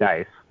played with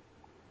dice.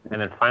 And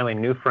then finally,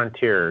 New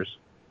Frontiers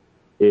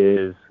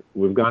is,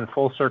 we've gone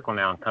full circle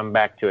now and come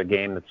back to a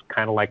game that's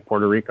kind of like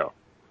Puerto Rico.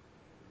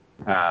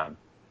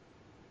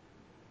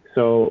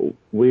 So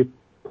we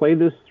played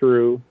this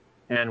through,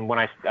 and when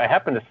I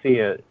happened to see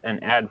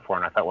an ad for it,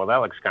 and I thought, well, that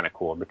looks kind of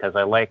cool because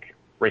I like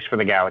Race for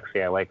the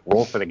Galaxy, I like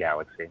Roll for the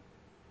Galaxy.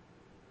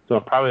 So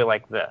I'll probably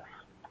like this,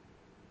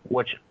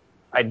 which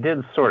I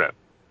did sort of,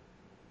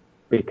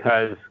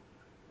 because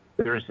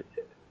there's,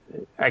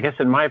 I guess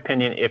in my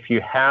opinion, if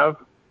you have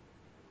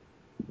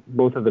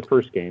both of the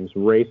first games,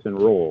 Race and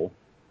Roll,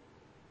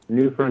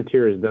 New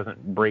Frontiers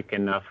doesn't break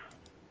enough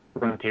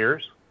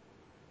frontiers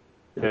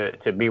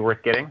to be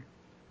worth getting.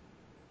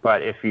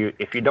 But if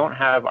you don't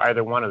have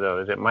either one of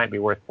those, it might be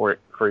worth for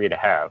you to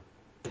have.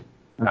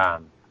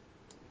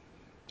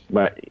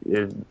 But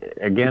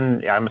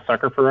again, I'm a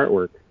sucker for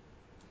artwork,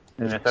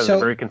 and this has a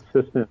very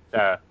consistent.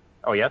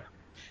 Oh yes.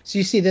 So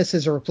you see this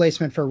as a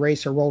replacement for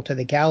Race or Roll to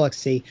the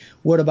Galaxy.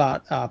 What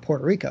about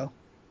Puerto Rico?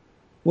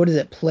 What does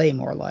it play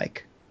more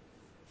like?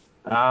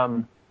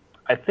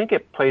 I think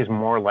it plays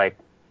more like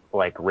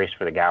Race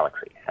for the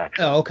Galaxy,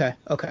 actually. Oh, okay.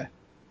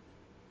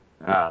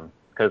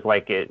 Because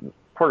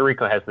Puerto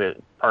Rico has the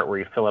part where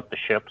you fill up the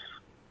ships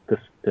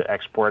to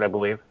export, I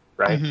believe,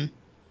 right?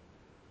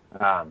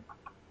 Mm-hmm.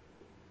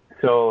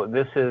 So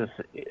this is,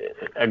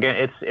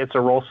 again, it's a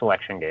role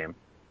selection game,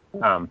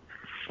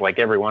 like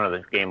every one of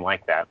the game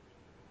like that.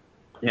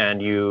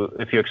 And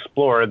if you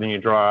explore, then you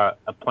draw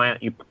a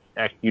planet.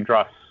 You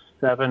draw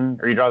 7,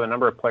 or you draw the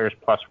number of players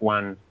plus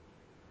 1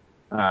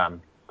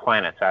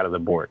 planets out of the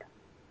board,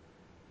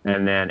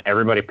 and then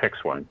everybody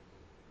picks one,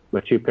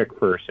 but you pick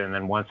first. And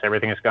then once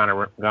everything has gone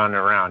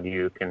around,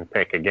 you can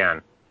pick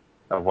again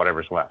of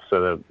whatever's left.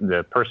 So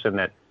the person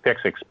that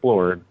picks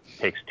explored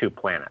takes 2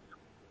 planets,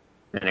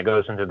 and it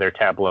goes into their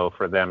tableau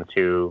for them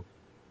to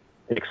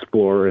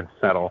explore and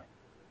settle,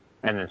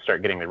 and then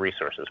start getting the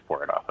resources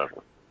for it off of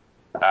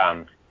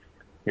them.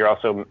 You're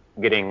also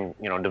getting,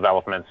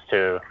 developments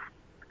to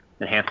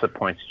enhance the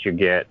points that you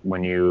get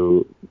when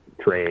you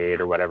trade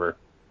or whatever.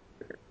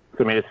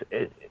 So, I mean,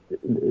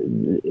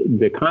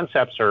 the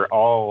concepts are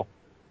all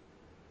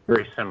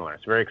very similar.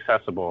 It's very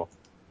accessible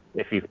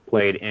if you've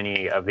played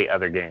any of the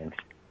other games.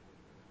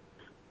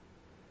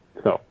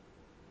 So,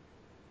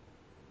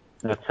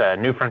 that's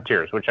New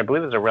Frontiers, which I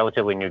believe is a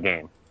relatively new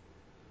game.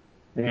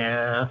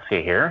 Yeah, let's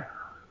see here.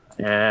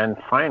 And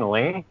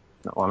finally,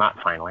 well,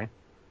 not finally,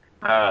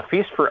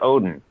 Feast for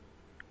Odin,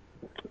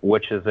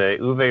 which is a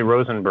Uwe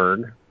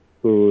Rosenberg,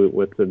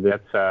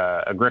 that's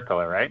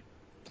Agricola, right?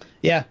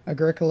 Yeah,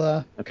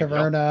 Agricola, Okay,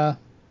 Caverna.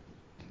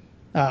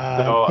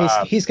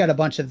 He's got a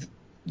bunch of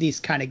these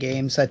kind of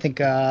games. I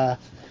think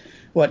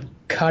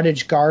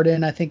Cottage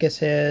Garden, I think is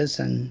his,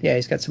 and yeah,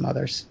 he's got some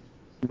others.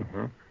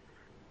 Mm-hmm.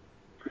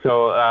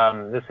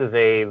 So this is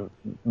a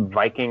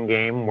Viking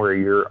game where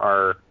you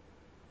are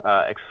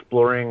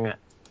exploring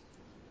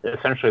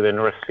essentially the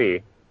North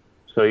Sea.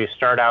 So you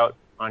start out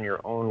on your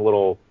own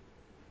little,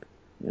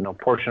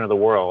 portion of the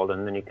world,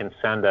 and then you can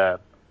send a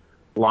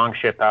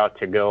longship out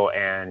to go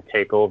and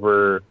take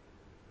over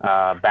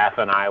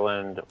Baffin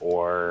Island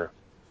or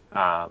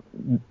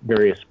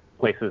various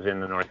places in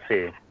the North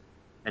Sea,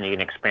 and you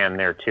can expand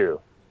there too.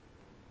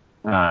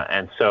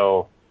 And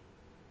so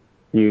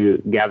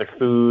you gather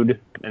food,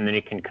 and then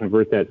you can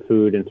convert that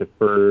food into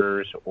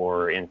furs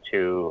or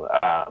into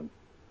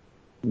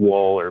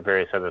wool or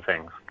various other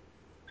things.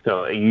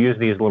 So you use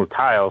these little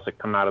tiles that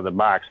come out of the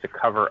box to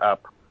cover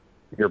up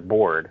your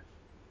board.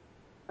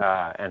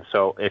 And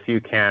so if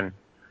you can,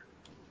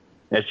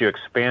 as you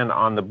expand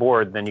on the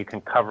board, then you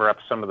can cover up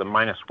some of the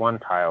 -1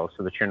 tiles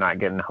so that you're not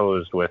getting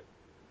hosed with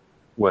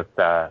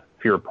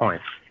fewer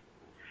points.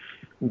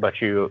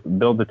 But you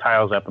build the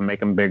tiles up and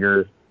make them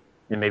bigger,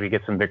 and maybe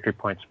get some victory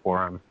points for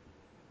them.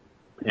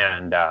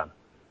 And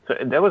so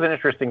that was an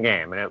interesting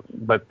game.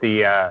 But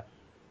the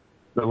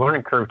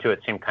learning curve to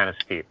it seemed kind of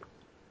steep.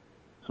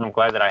 So I'm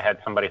glad that I had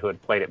somebody who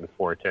had played it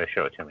before to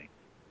show it to me.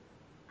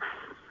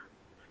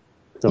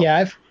 So,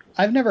 yeah,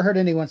 I've never heard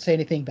anyone say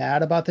anything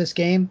bad about this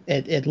game.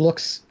 It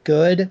looks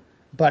good,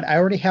 but I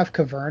already have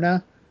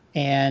Caverna,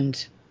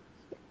 and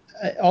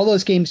all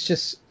those games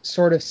just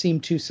sort of seem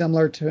too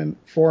similar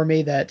for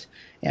me that,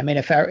 I mean,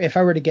 if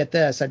I were to get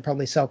this, I'd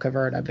probably sell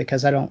Caverna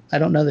because I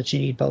don't know that you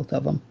need both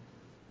of them.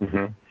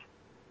 Mm-hmm.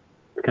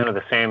 It's kind of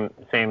the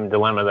same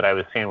dilemma that I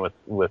was seeing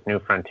with New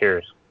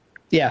Frontiers.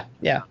 Yeah.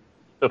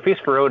 So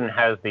Feast for Odin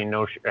has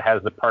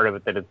the part of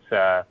it that it's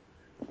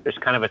there's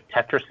kind of a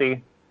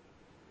Tetris-y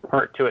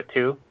part to it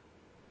too,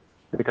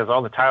 because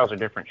all the tiles are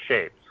different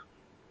shapes.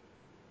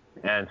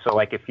 And so,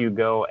 like, if you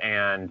go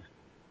and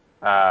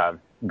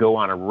go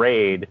on a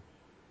raid,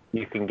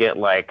 you can get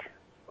like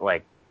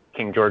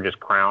King George's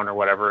crown or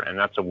whatever, and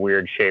that's a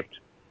weird shaped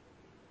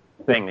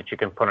thing that you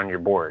can put on your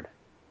board.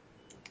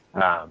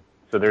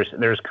 So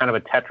there's kind of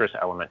a Tetris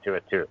element to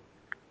it too.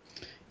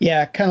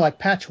 Yeah, kind of like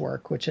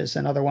Patchwork, which is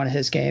another one of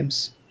his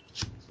games.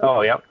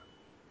 Oh, yep.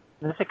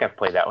 I think I've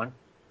played that one.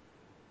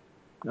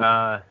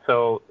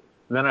 So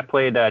then I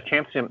played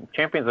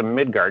Champions of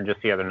Midgard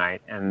just the other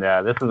night, and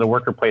this is a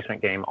worker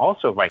placement game,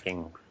 also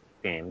Viking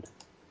themed,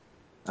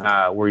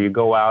 where you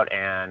go out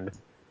and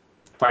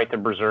fight the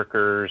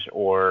berserkers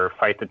or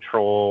fight the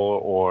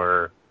troll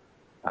or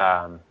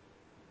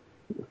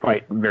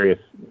fight various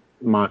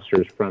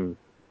monsters from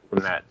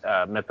that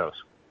mythos.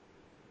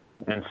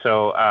 And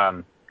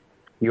so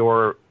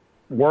your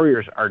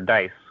warriors are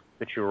dice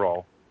that you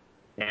roll.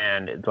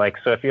 And it's like,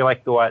 so if you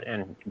like go out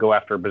and go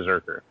after a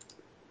berserker,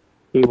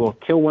 he will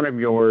kill one of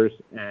yours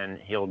and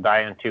he'll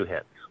die in 2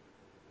 hits.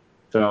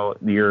 So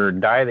your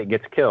die that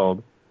gets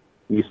killed,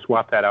 you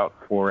swap that out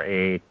for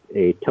a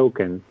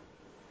token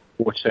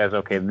which says,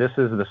 okay, this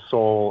is the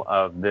soul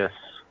of this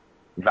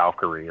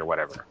Valkyrie or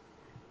whatever.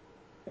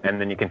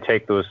 And then you can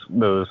take those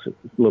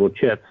little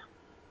chips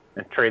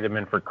and trade them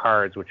in for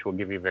cards, which will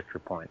give you victory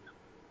points.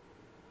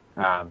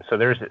 So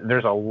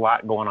there's a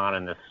lot going on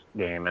in this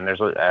game, and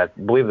I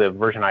believe the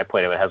version I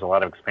played of it has a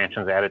lot of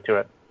expansions added to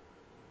it.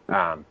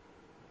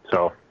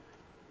 So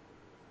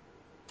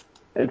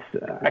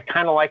I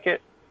kind of like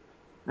it.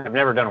 I've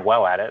never done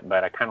well at it,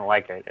 but I kind of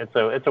like it.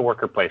 It's a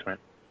worker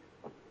placement.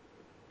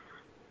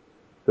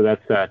 So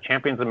that's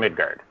Champions of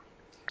Midgard.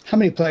 How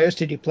many players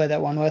did you play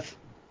that one with?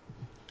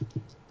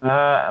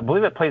 I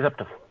believe it plays up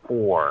to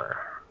 4.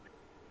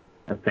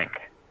 I think.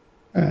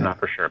 I'm not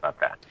for sure about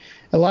that.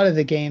 A lot of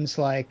the games,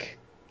 like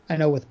I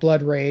know with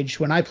Blood Rage,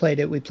 when I played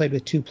it, we played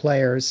with 2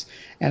 players,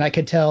 and I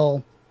could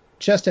tell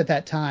just at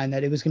that time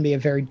that it was going to be a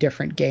very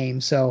different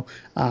game. So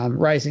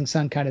Rising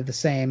Sun, kind of the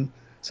same.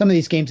 Some of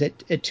these games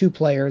at 2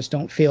 players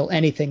don't feel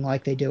anything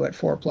like they do at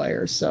 4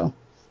 players. So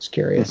just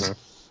curious. Mm-hmm.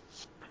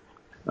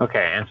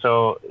 Okay,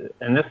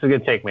 and this is going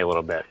to take me a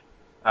little bit.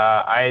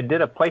 I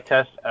did a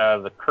playtest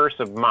of The Curse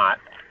of Mott,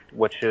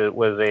 which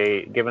was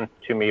given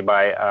to me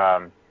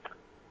by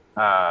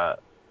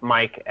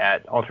Mike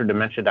at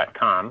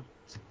alteredimension.com,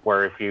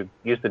 where if you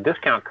use the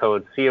discount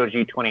code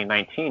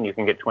COG2019, you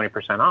can get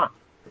 20% off.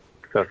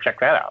 So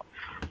check that out.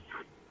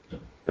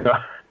 So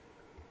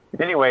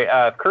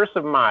anyway, Curse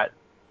of Mott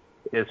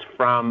is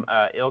from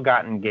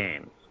Ill-Gotten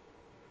Games.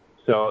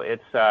 So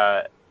it's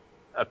a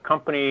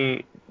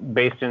company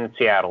based in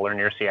Seattle or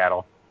near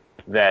Seattle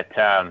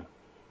that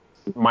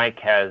Mike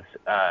has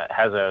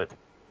a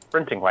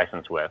printing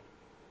license with,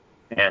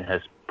 and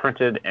has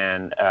printed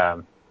and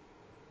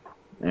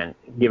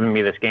given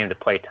me this game to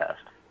play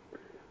test.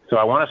 So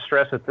I want to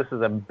stress that this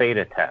is a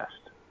beta test,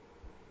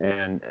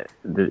 and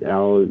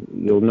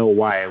you'll know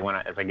why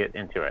as I get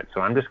into it.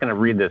 So I'm just going to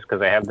read this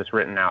because I have this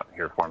written out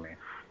here for me.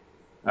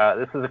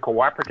 This is a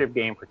cooperative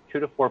game for 2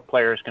 to 4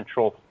 players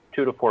control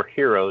 2 to 4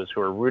 heroes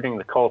who are rooting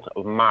the cult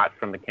of Mott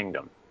from the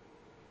kingdom.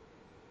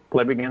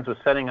 Play begins with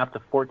setting up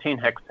the 14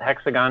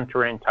 hexagon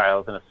terrain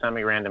tiles in a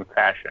semi-random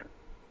fashion.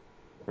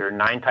 There are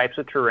 9 types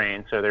of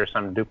terrain, so there are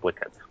some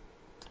duplicates.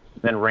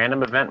 Then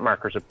random event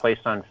markers are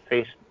placed on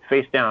face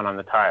down on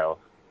the tiles.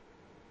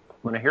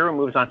 When a hero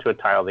moves onto a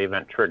tile, the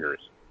event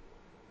triggers.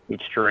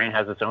 Each terrain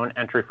has its own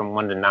entry from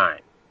 1 to 9.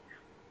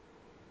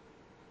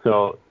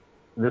 So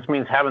this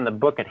means having the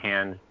book at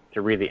hand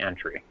to read the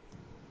entry.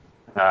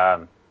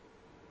 Hunting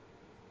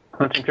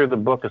through the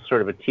book is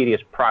sort of a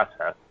tedious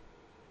process.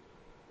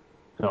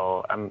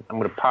 So I'm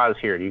going to pause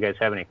here. Do you guys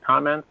have any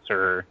comments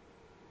or?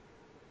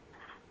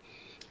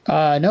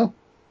 No.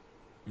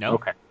 No.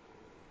 Okay.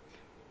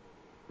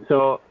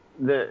 So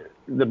the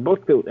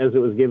book as it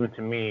was given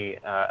to me,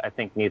 I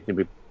think needs to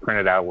be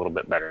printed out a little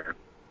bit better.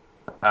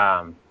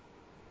 And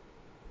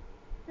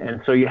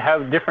so you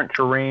have different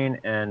terrain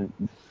and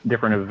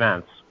different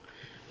events.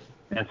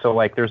 And so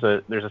like there's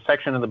a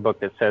section of the book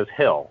that says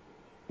hill,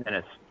 and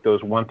it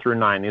goes 1 through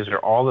 9. These are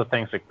all the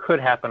things that could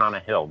happen on a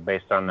hill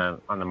based on the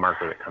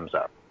marker that comes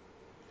up.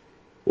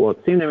 Well,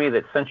 it seemed to me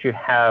that since you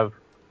have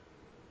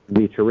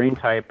the terrain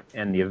type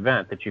and the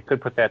event, that you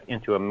could put that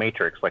into a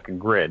matrix, like a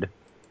grid,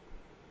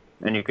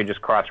 and you could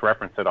just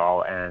cross-reference it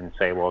all and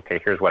say, well, okay,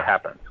 here's what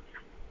happens,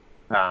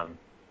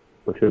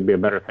 which would be a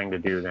better thing to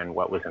do than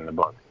what was in the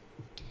book.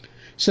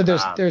 So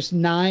there's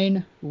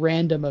 9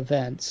 random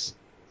events.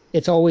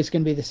 It's always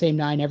going to be the same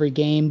 9 every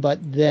game, but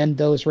then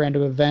those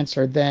random events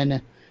are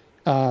then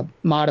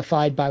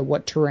modified by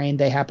what terrain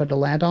they happen to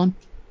land on?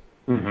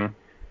 Mm-hmm.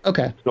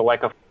 Okay. So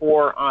like a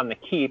 4 on the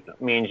keep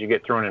means you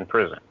get thrown in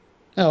prison.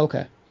 Oh,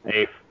 okay.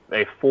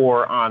 A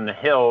 4 on the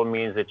hill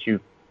means that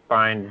you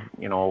find,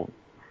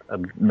 a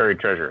buried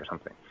treasure or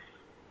something.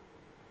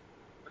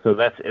 So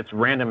it's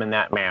random in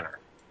that manner.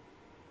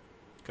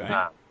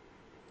 Okay.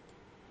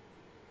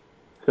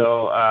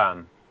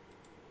 So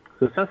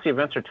since the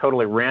events are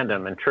totally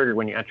random and triggered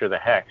when you enter the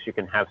hex, you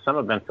can have some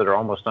events that are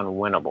almost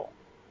unwinnable.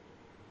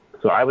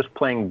 So I was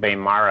playing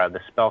Baymara,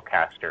 the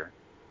spellcaster,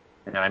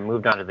 and I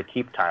moved onto the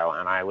keep tile,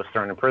 and I was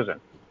thrown in prison.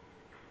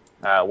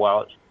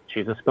 Well,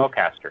 she's a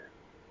spellcaster.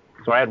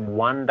 So I had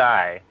 1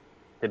 die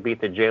to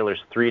beat the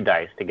jailer's 3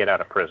 dice to get out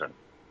of prison.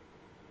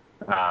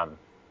 And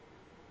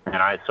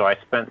I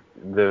spent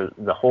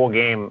the whole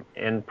game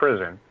in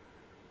prison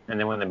And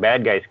then when the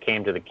bad guys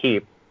came to the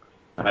keep,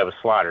 I was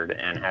slaughtered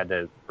and had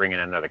to bring in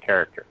another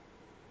character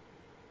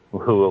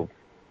who,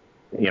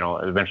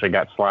 eventually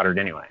got slaughtered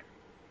anyway.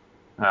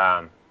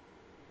 So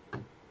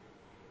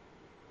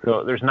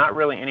there's not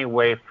really any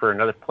way for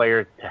another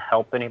player to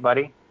help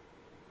anybody.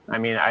 I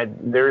mean,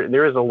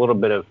 there is a little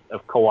bit of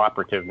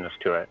cooperativeness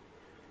to it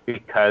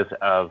because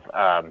of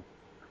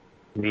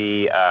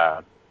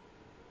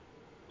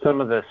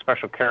some of the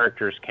special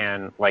characters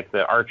like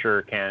the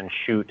archer can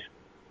shoot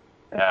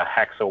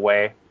hex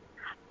away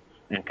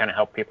and kind of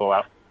help people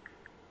out.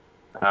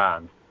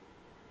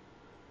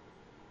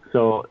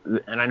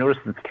 And I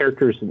noticed that the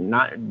characters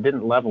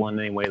didn't level in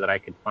any way that I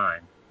could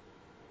find.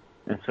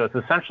 And so it's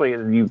essentially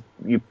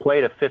you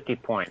play to 50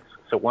 points.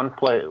 So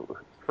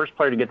first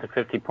player to get to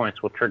 50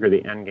 points will trigger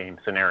the end game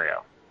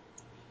scenario.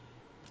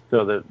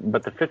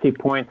 But the 50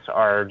 points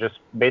are just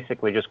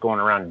basically just going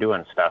around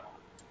doing stuff.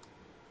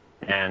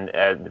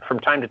 And from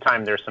time to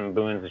time, there's some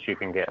boons that you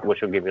can get,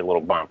 which will give you a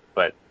little bump,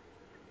 but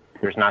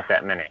there's not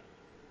that many.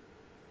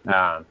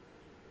 So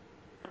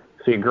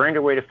you grind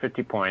your way to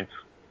 50 points,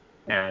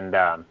 and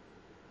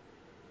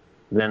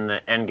then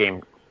the end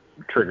game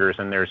triggers,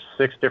 and there's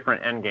 6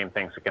 different end game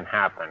things that can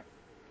happen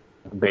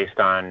based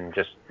on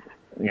just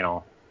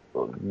the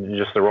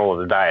roll of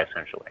the die,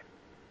 essentially.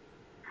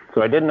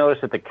 So I did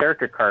notice that the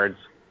character cards,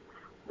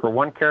 for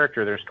one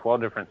character, there's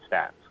 12 different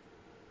stats.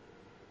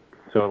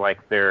 So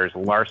like there's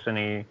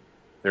larceny,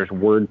 there's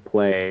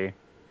wordplay,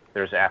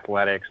 there's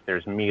athletics,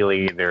 there's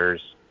melee,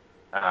 there's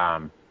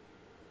a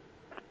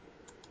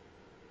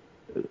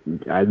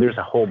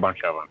whole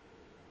bunch of them.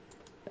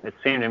 It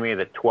seemed to me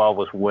that 12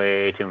 was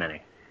way too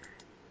many.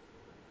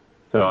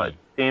 So it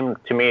seemed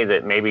to me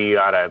that maybe you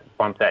ought to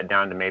bump that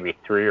down to maybe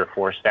 3 or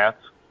 4 stats.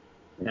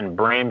 And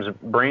brains,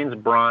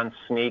 brawn,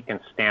 sneak, and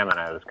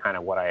stamina is kind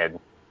of what I had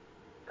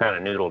kind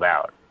of noodled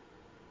out.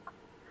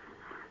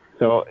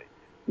 So,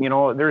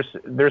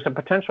 there's a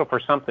potential for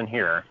something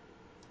here,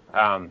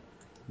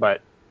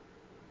 but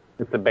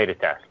it's a beta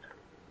test.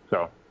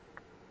 So,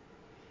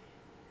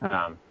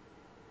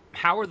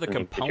 how are the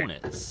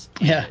components?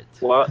 Yeah.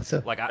 Well, that's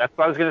what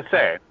I was going to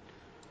say.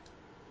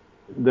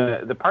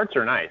 The parts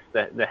are nice.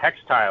 The hex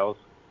tiles,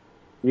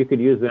 you could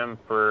use them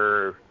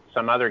for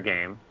some other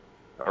game,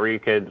 or you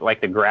could, like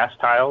the grass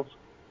tiles,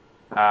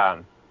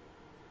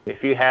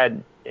 if you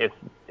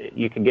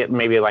could get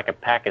maybe like a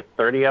pack of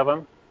 30 of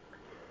them,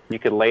 you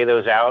could lay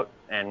those out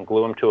and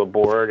glue them to a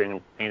board and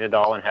paint it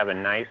all and have a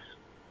nice,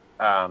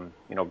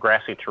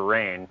 grassy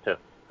terrain to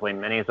play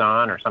minis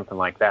on or something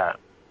like that.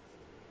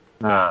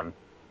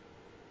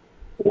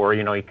 Or,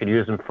 you could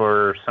use them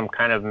for some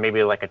kind of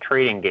maybe like a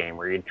trading game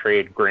where you'd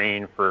trade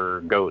grain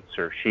for goats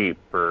or sheep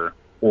or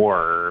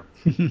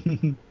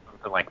something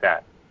like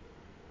that.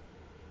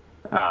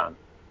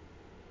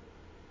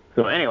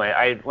 So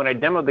anyway, when I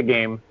demoed the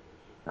game,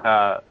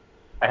 I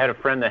had a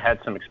friend that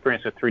had some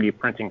experience with 3D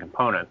printing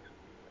components,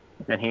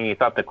 and he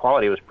thought the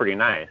quality was pretty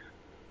nice.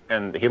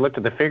 And he looked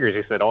at the figures.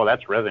 He said, "Oh,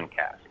 that's resin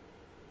cast."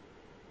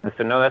 I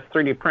said, "No, that's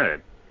 3D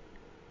printed."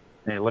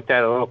 And he looked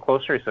at it a little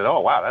closer. He said,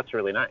 "Oh, wow, that's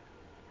really nice."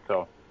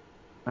 So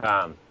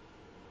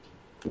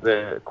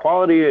the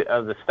quality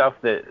of the stuff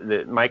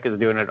that Mike is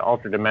doing at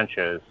Ultra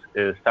Dementia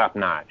is top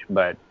notch,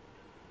 but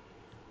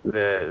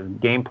the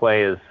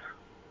gameplay is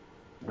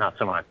not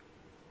so much.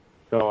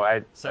 So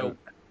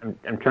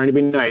I'm trying to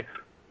be nice.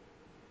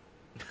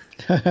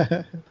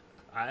 I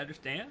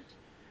understand.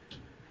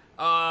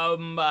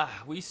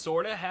 We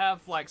sort of have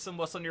like some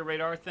what's on your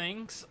radar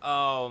things.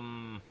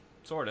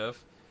 Sort of.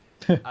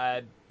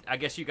 I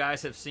guess you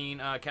guys have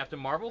seen Captain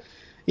Marvel.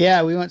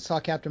 Yeah, we went and saw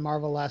Captain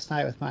Marvel last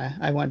night with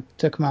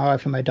took my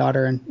wife and my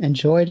daughter and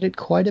enjoyed it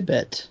quite a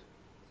bit.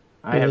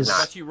 I have not. What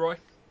about you, Roy?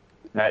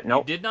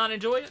 Nope. You did not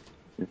enjoy it?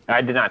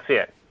 I did not see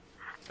it.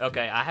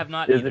 Okay, I have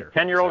not either. Is the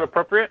 10-year-old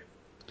appropriate?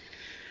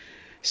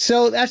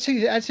 So that's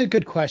a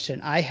good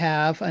question. I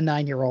have a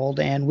 9-year-old,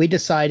 and we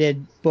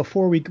decided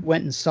before we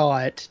went and saw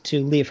it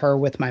to leave her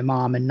with my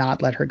mom and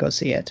not let her go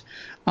see it.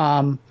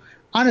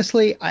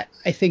 Honestly,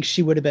 I think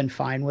she would have been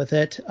fine with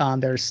it.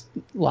 There's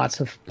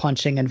lots of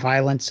punching and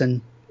violence, and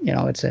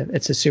it's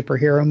a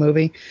superhero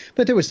movie,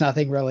 but there was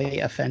nothing really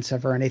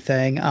offensive or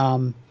anything.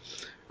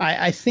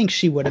 I think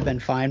she would have been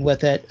fine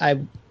with it.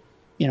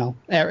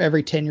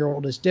 Every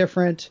 10-year-old is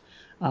different,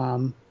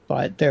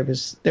 but there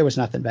was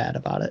nothing bad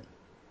about it.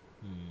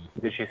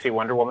 Did she see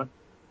Wonder Woman?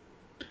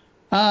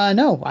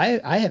 No,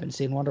 I haven't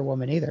seen Wonder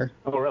Woman either.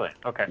 Oh, really?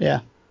 Okay.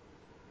 Yeah.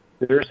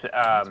 There's,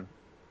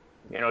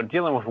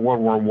 dealing with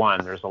World War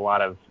I, there's a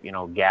lot of,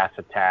 gas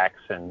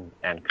attacks and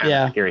kind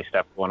of scary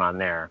stuff going on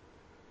there.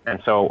 And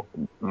so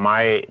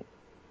we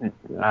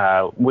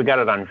got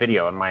it on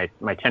video, and my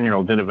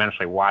 10-year-old did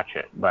eventually watch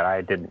it, but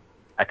I didn't.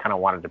 I kind of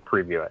wanted to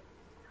preview it.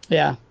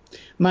 Yeah.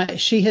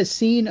 She has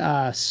seen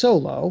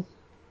Solo,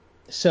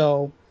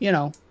 so,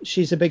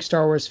 she's a big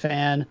Star Wars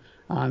fan.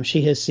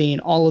 She has seen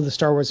all of the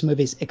Star Wars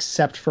movies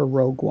except for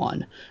Rogue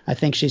One. I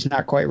think she's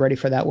not quite ready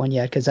for that one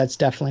yet because that's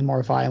definitely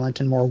more violent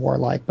and more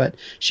warlike. But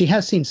she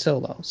has seen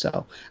Solo,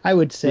 so I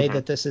would say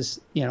that this is,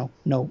 no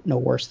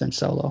worse than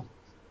Solo.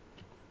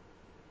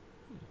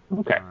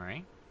 Okay. All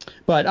right.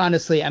 But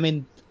honestly, I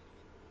mean,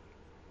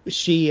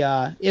 she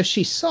if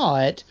she saw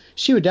it,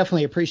 she would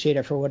definitely appreciate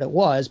it for what it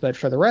was. But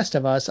for the rest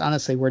of us,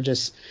 honestly, we're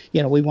just,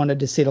 we wanted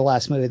to see the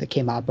last movie that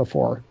came out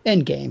before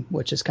Endgame,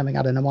 which is coming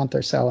out in a month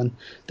or so, and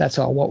that's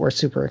all what we're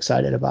super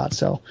excited about.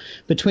 So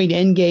between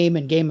Endgame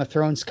and Game of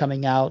Thrones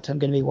coming out, I'm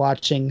going to be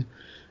watching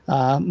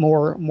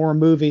more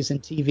movies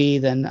and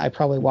TV than I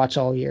probably watch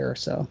all year.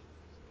 So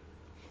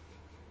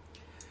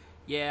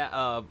Yeah,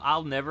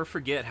 I'll never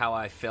forget how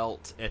I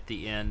felt at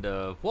the end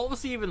of what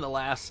was even the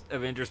last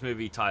Avengers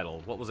movie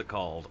titled? What was it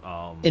called?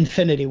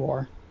 Infinity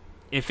War.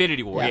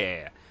 Infinity War. Yeah.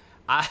 Yeah,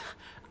 I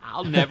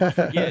I'll never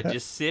forget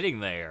just sitting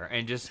there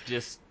and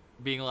just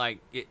being like,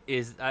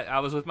 I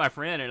was with my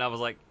friend and I was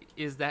like,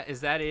 is that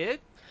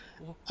it?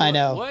 I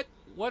know.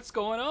 What's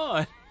going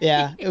on?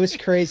 Yeah, it was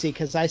crazy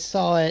because I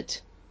saw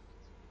it.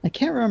 I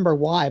can't remember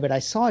why, but I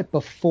saw it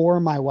before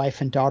my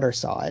wife and daughter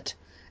saw it.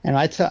 And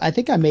I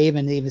think I may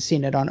even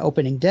seen it on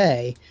opening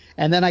day.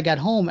 And then I got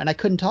home and I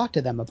couldn't talk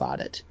to them about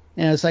it.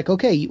 And it was like,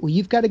 okay, well,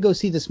 you've got to go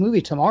see this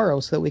movie tomorrow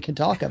so that we can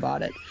talk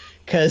about it.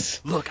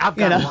 Because, Look, I've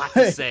got a lot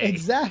to say.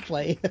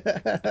 exactly.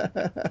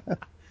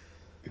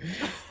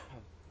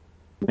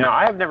 Now,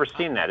 I have never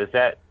seen that. Is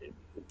that,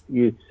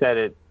 you said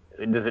it,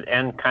 does it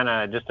end kind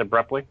of just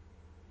abruptly?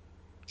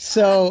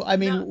 So, I No,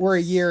 mean, we're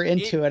a year it.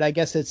 into it. I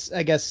guess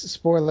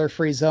spoiler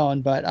free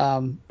zone, but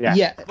Yeah.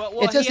 yeah,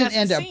 Well, it he doesn't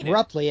hasn't end seen it.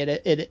 abruptly.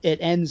 It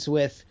ends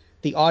with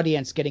the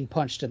audience getting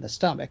punched in the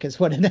stomach is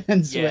what it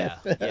ends with.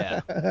 Yeah,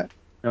 yeah.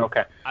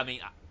 Okay. I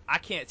mean, I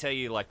can't tell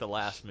you like the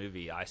last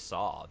movie I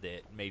saw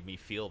that made me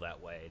feel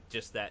that way.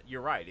 Just that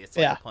you're right. It's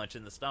like a Yeah, punch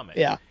in the stomach.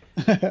 yeah,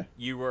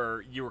 You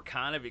were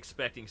kind of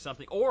expecting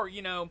something, or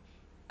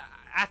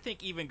I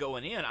think even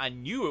going in, I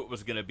knew it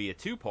was going to be a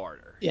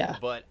two-parter, yeah,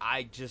 but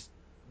I just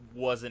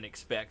wasn't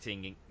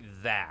expecting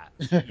that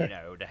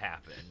to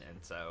happen,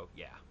 and so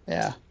yeah.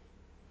 yeah.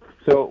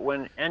 So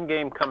when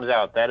Endgame comes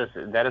out, that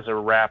is a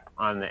wrap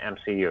on the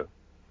MCU. Is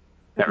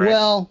that right?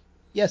 Well,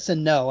 yes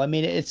and no. I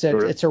mean, it's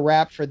a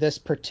wrap for this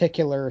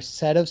particular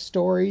set of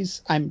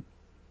stories.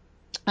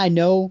 I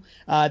know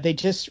they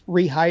just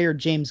rehired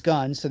James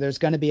Gunn, so there's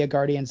going to be a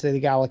Guardians of the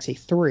Galaxy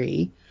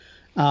 3.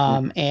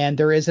 And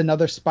there is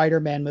another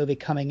Spider-Man movie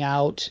coming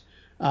out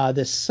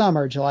this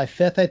summer, July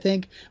 5th, I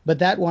think. But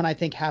that one, I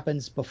think,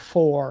 happens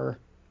before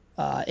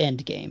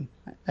Endgame.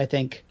 I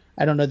think.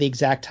 I don't know the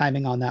exact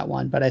timing on that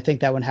one, but I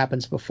think that one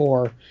happens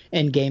before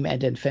Endgame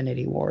and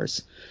Infinity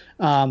Wars.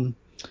 Um,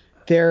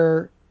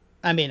 there,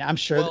 I mean, I'm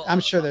sure. Well, I'm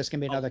sure there's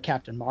gonna be another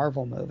Captain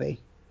Marvel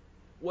movie.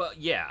 well,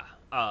 yeah.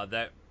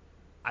 That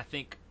I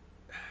think.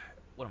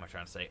 What am I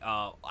trying to say?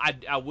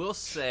 I will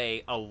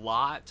say a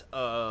lot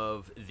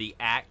of the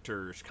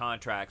actors'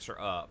 contracts are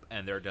up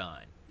and they're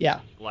done. Yeah,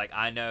 Like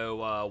I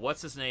know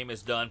what's his name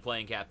is done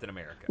playing Captain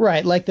America.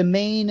 right. Like the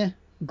main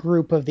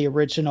group of the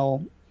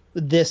original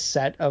this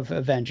set of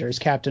Avengers: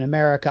 Captain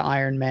America,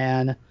 Iron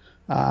Man,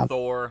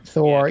 Thor,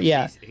 yeah, Thor. because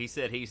Yeah, he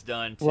said he's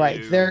done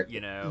right. too.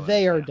 And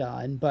They are yeah,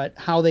 done, but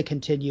how they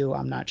continue,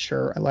 I'm not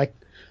sure.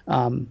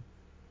 Um,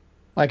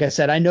 like I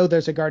said, I know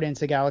there's a Guardians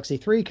of the Galaxy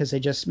 3 because they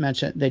just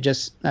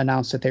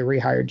announced that they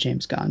rehired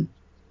James Gunn.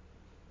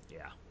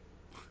 yeah.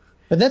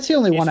 But that's the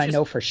only one It's I just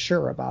know for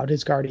sure about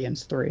is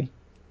Guardians 3.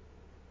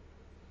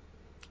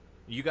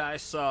 you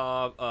guys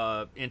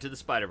saw Into the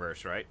Spider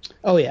Verse, right?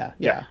 Oh yeah,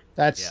 Yes.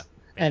 yeah.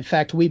 Yeah, In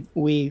fact,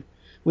 we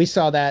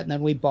saw that and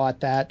then we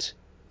bought that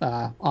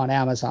on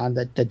Amazon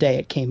the day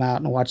it came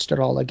out and watched it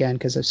all again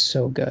because it's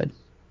so good.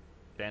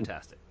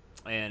 fantastic.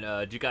 And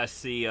did you guys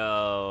see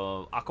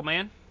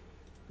Aquaman?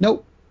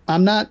 Nope,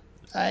 I'm not.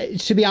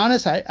 To be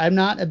honest, I'm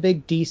not a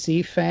big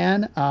DC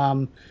fan.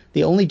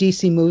 The only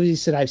DC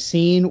movies that I've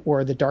seen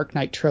were the Dark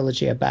Knight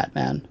trilogy of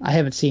Batman. I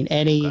haven't seen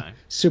any Okay.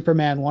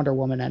 Superman, Wonder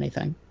Woman,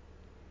 anything.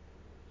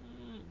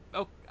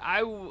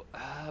 Oh,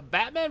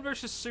 Batman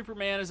versus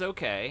Superman is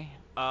okay.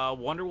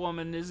 Wonder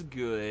Woman is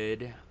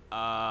good.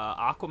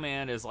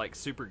 Aquaman is like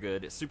super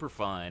good. It's super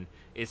fun.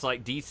 It's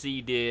like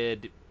DC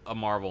did a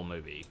Marvel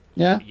movie.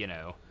 Yeah. You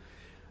know,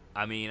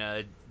 I mean,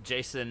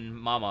 Jason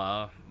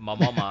Mama.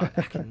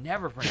 I can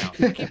never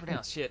pronounce. I can't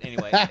pronounce shit.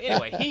 Anyway,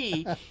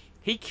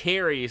 he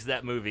carries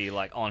that movie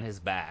like on his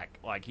back.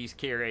 Like he's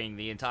carrying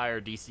the entire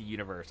DC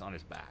universe on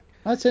his back.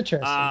 That's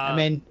interesting. I Uh,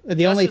 mean,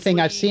 the only Justice thing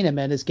I've League. seen him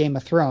in is Game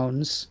of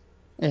Thrones,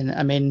 and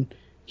I mean,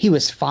 he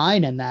was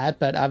fine in that,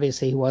 but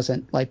obviously he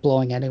wasn't like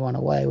blowing anyone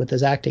away with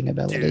his acting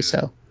ability. Dude,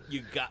 So,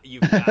 you've got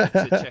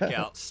to check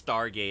out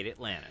Stargate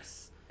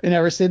Atlantis. I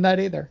never seen that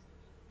either.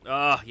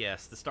 Oh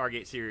yes, the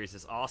Stargate series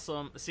is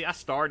awesome. See, I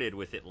started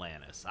with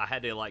Atlantis. I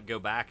had to like go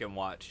back and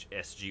watch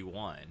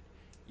SG-1.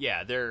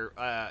 Yeah, they're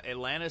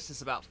Atlantis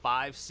is about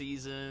 5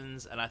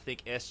 seasons, and I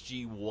think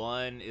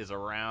SG-1 is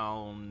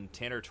around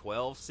 10 or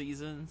 12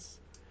 seasons.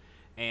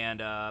 And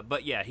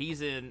but yeah,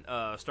 he's in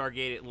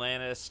Stargate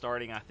Atlantis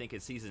starting I think in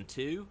season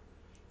 2,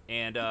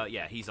 and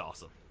yeah, he's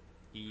awesome.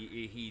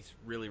 He's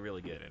really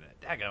really good in it.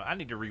 Daggone, I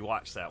need to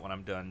rewatch that when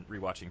I'm done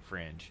rewatching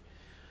Fringe.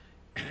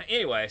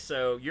 Anyway,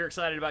 so you're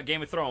excited about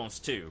Game of Thrones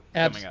too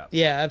coming up?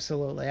 Yeah,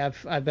 absolutely.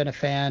 I've been a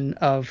fan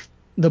of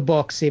the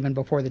books even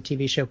before the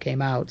TV show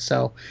came out.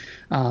 So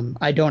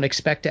I don't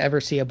expect to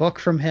ever see a book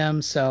from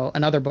him. So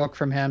another book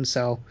from him.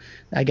 So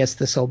I guess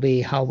this will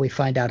be how we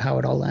find out how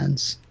it all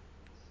ends.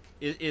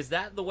 Is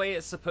that the way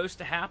it's supposed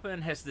to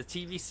happen? Has the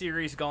TV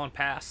series gone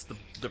past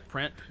the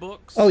print Oh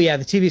books? yeah,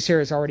 the TV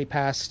series already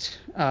passed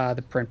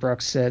the print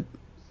books.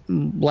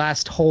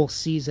 Last whole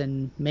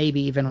season,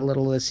 maybe even a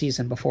little of the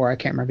season before. I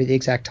can't remember the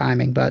exact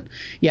timing, but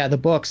yeah, the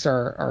books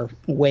are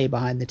way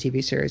behind the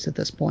TV series at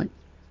this point.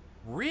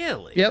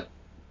 Really? Yep.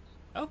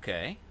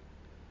 Okay.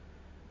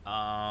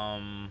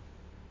 Um.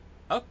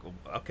 Oh,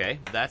 okay.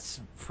 That's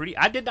pretty.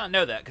 I did not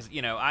know that because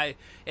I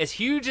as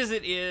huge as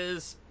it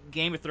is,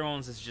 Game of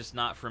Thrones is just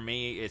not for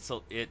me.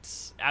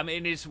 It's. I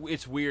mean,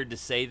 it's weird to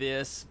say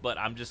this, but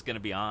I'm just gonna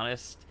be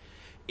honest.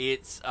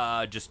 It's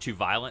just too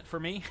violent for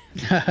me.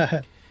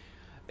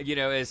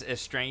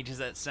 As strange as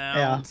that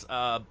Yeah. sounds,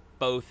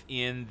 both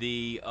in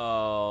the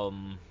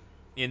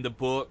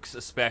books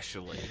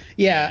especially,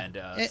 Yeah, and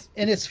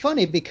and it's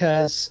funny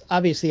because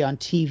obviously on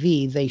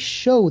TV they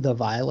show the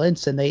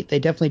violence and they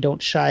definitely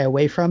don't shy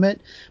away from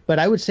it. But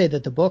I would say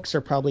that the books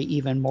are probably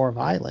even more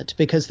violent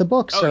because the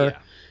books oh are,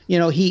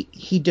 yeah,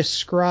 he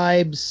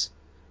describes,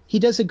 he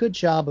does a good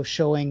job of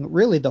showing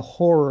really the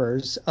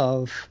horrors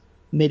of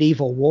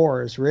medieval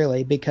wars,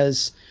 really,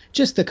 because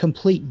just the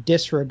complete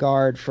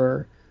disregard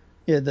for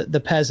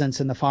the peasants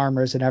and the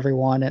farmers and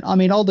everyone. And I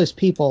mean, all those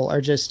people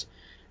are just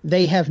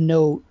they have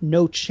no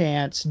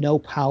chance, no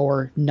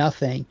power,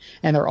 nothing,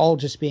 and they're all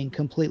just being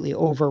completely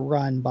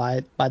overrun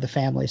by the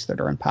families that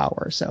are in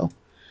power. So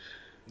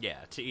yeah,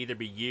 to either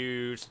be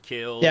used,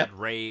 killed, yep,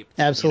 raped,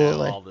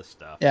 absolutely, all this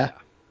stuff. yeah.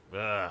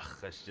 Yeah. Ugh,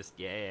 it's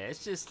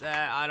just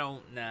I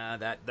don't nah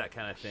that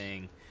kind of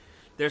thing.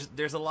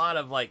 There's a lot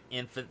of like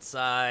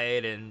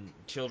infanticide and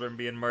children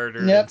being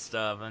murdered and Yep.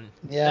 stuff, and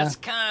Yeah. that's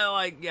kind of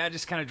like I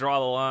just kind of draw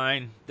the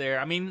line there.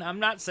 I mean, I'm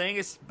not saying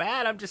it's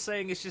bad. I'm just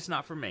saying it's just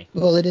not for me.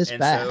 Well, it is And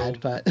bad, so,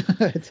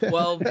 but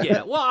well,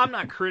 yeah, well, I'm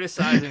not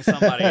criticizing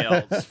somebody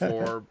else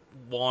for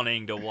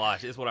wanting to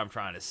watch. Is what I'm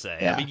trying to say.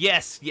 I yeah. mean,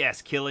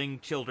 yes, killing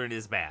children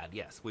is bad.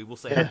 Yes, we will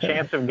say In the that.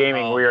 Chance of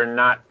Gaming, we Um, are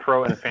not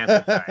pro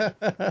infanticide.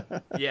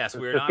 yes,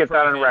 we're Just not get pro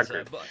that on record.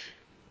 infanticide, but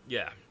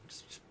yeah,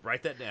 just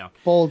write that down.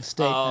 Bold Um,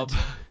 statement.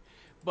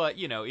 but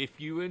if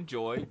you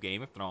enjoy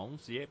Game of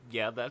Thrones,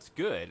 yeah, that's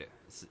good.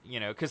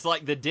 Because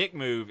like the dick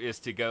move is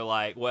to go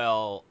like,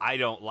 well, I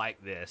don't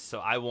like this, so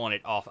I want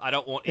it off. I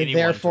don't want anyone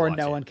to Therefore, watch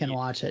no it. one can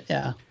watch it.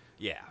 Yeah.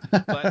 Yeah,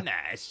 but nah,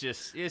 it's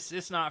just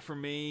it's not for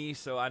me.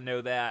 So I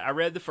know that. I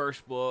read the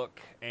first book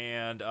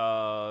and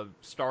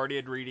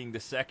started reading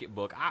the second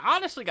book. I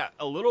honestly got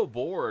a little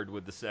bored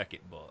with the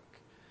second book,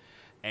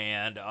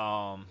 and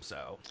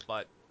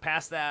but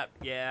past that,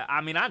 yeah,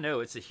 I mean, I know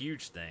it's a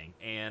huge thing,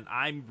 and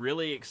I'm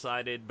really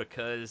excited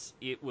because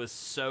it was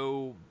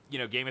so,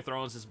 Game of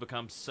Thrones has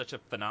become such a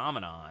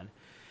phenomenon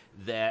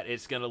that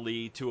it's going to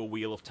lead to a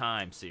Wheel of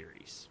Time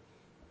series.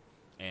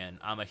 And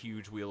I'm a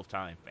huge Wheel of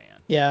Time fan.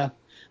 Yeah.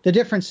 The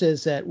difference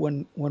is that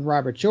when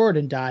Robert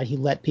Jordan died, he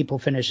let people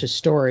finish his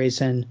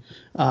stories, and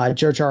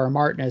George R. R.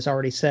 Martin has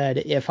already said,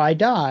 if I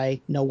die,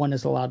 no one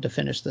is allowed to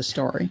finish the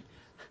story.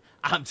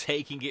 I'm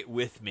taking it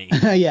with me.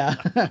 Yeah.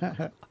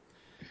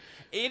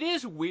 It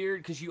is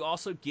weird because you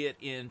also get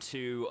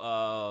into,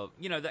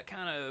 that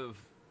kind of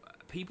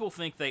people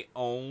think they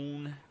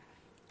own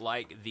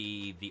like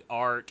the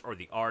art or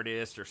the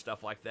artist or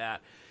stuff like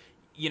that.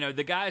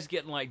 The guy's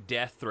getting like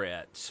death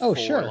threats Oh, for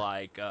sure.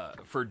 like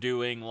for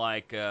doing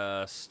like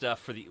stuff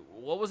for the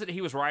what was it?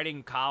 He was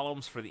writing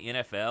columns for the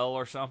NFL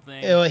or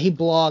something. He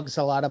blogs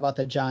a lot about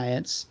the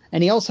Giants,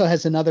 and he also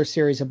has another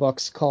series of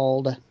books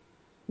called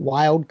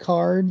Wild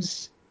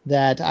Cards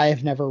that I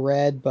have never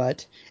read.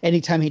 But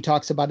anytime he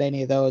talks about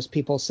any of those,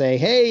 people say,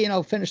 "Hey,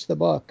 finish the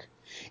book."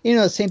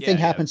 The same thing Yeah,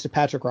 yeah. happens to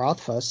Patrick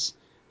Rothfuss.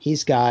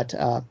 He's got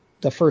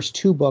the first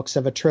two books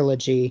of a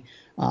trilogy,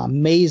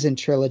 Mason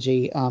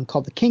trilogy,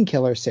 called the King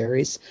Killer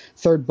series.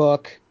 Third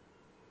book,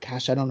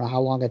 gosh, I don't know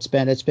how long it's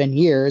been. It's been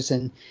years,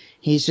 and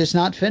he's just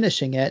not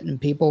finishing it, and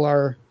people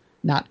are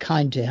not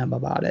kind to him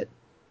about it.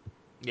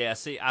 Yeah,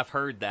 see, I've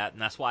heard that,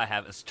 and that's why I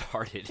haven't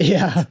started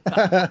Yeah.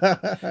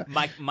 it.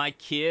 My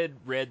kid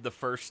read the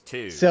first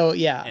two, So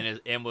yeah,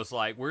 and was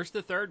like, "Where's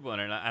the third one?"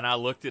 And I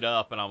looked it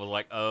up, and I was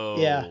like,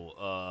 yeah,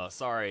 "Oh,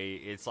 sorry,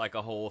 it's like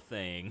a whole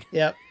thing."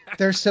 yep.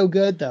 They're so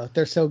good though.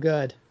 They're so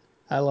good.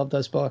 I love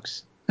those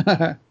books.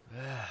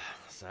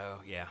 So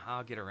yeah,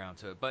 I'll get around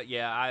to it. But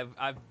yeah,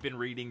 I've been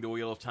reading The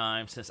Wheel of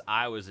Time since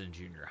I was in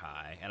junior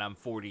high, and I'm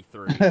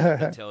 43. If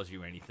that tells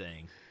you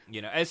anything,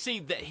 And see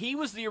that he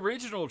was the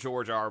original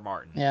George R. R.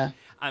 Martin. Yeah.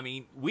 I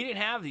mean, we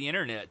didn't have the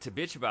internet to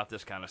bitch about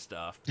this kind of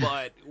stuff,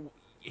 but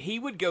he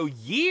would go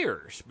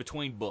years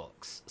between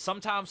books.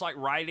 Sometimes like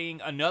writing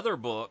another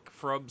book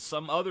from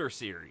some other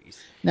series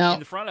in Now,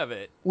 the front of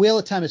it. Wheel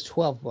of Time is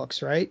 12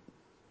 books, right?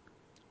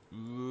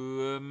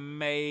 How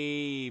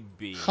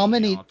Maybe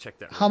many I'll check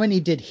that how real quick. many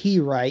did he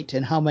write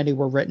and how many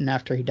were written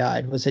after he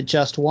died? Was it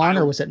just one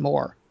or I was it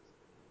more?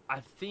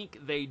 I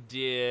think they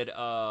did.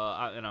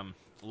 And I'm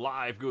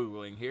live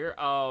googling here.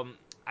 I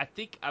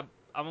think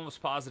I'm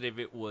almost positive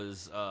it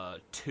was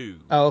 2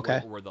 Oh,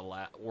 okay. were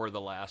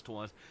the last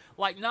ones.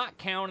 Like not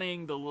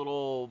counting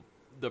the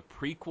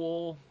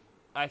prequel.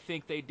 I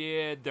think they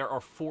did. There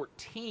are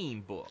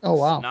 14 Oh, books,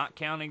 wow. not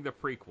counting the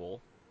prequel,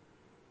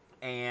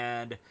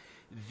 and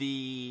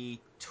the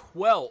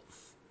 12th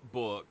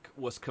book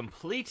was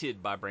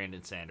completed by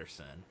Brandon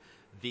Sanderson.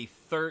 The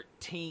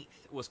 13th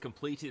was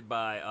completed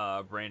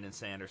by Brandon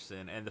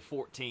Sanderson, and the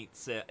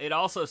 14th it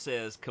also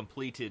says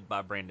completed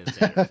by Brandon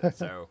Sanderson.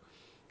 So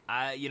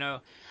I, you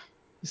know,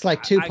 It's like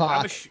I'm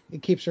Tupac. He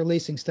keeps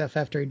releasing stuff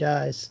after he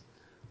dies.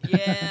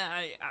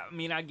 yeah, I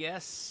mean, I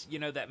guess,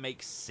 that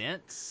makes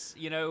sense,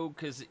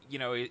 because,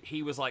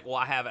 he was like, well,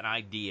 I have an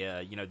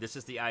idea, this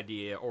is the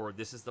idea or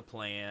this is the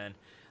plan.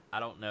 I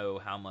don't know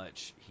how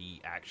much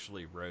he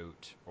actually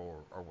wrote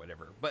or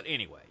whatever. But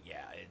anyway,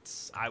 yeah,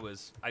 I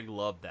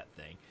love that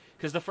thing.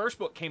 Because the first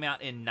book came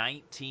out in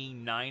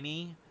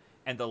 1990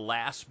 and the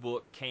last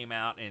book came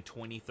out in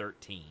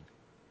 2013.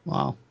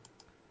 Wow.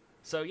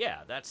 So yeah,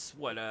 that's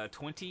what,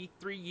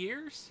 23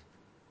 years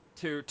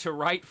to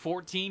write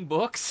 14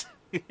 books?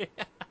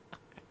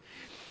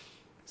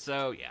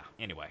 So yeah.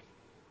 Anyway,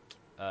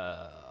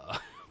 uh,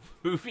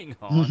 moving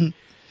on.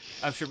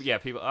 I'm sure. Yeah,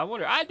 people.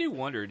 I do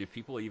wonder. Do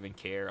people even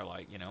care?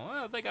 Like,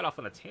 well, they got off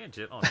on a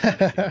tangent on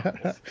fantasy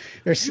novels.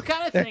 You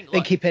kind of think They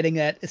like, keep hitting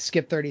that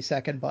skip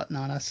 30-second button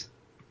on us.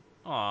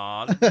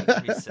 aw, that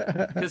makes me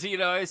sad.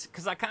 Because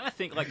because I kind of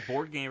think like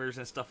board gamers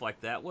and stuff like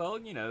that. Well,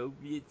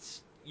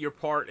 it's your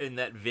part in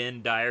that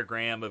Venn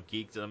diagram of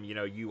geekdom.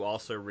 You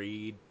also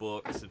read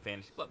books and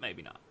fantasy, but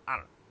maybe not. I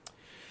don't know.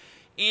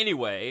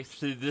 Anyway,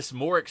 to this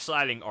more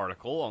exciting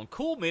article on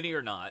Cool Mini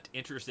or Not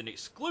enters an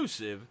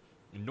exclusive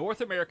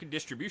North American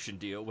distribution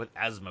deal with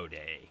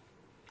Asmodee.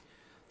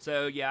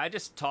 So yeah, I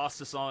just tossed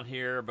this on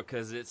here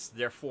because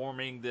they're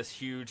forming this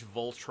huge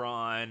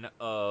Voltron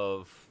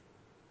of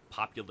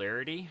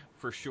popularity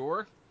for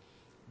sure.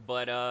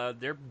 But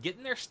they're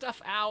getting their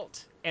stuff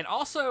out, and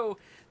also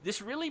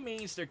this really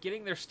means they're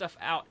getting their stuff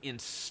out in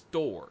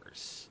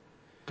stores.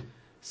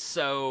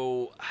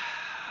 So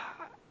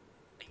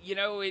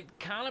it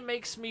kind of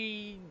makes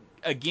me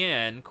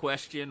again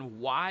question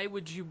why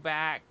would you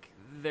back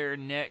their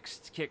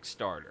next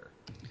Kickstarter?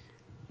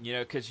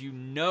 Because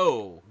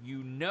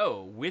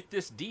with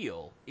this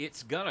deal,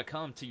 it's gonna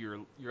come to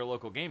your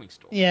local gaming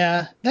store.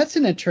 Yeah, that's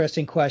an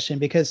interesting question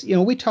because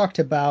we talked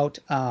about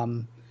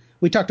the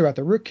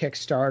Root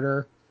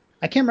Kickstarter.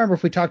 I can't remember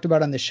if we talked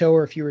about it on the show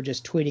or if you were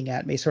just tweeting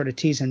at me, sort of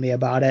teasing me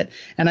about it.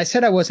 And I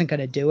said I wasn't going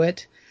to do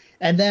it,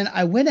 and then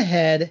I went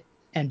ahead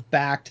and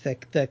backed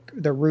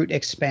the Root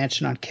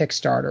expansion on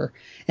Kickstarter.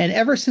 And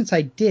ever since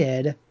I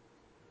did,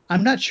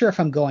 I'm not sure if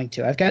I'm going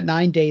to. I've got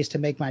 9 days to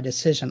make my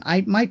decision.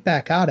 I might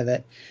back out of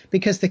it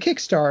because the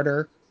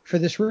Kickstarter for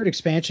this Root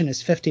expansion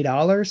is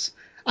 $50.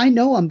 I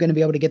know I'm going to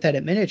be able to get that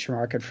at Miniature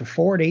Market for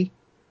 40.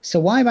 So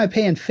why am I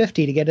paying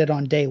 50 to get it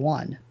on day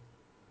one?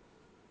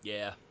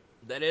 Yeah,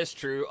 that is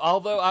true.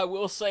 Although I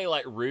will say,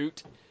 like,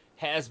 Root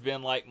has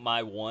been like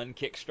my one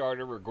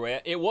Kickstarter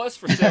regret. It was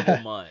for several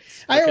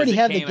months I because already it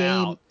had the came game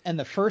out and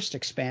the first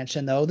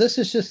expansion though. This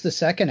is just the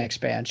second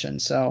expansion,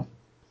 so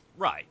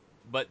right.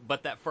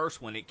 But that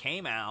first one, it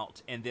came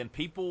out, and then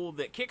people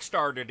that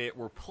kickstarted it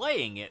were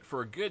playing it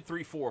for a good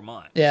 3-4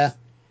 months. yeah.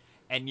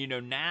 And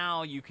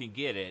now you can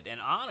get it. And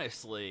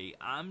honestly,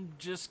 I'm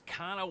just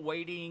kind of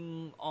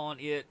waiting on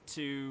it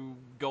to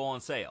go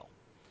on sale.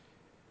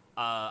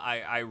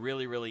 I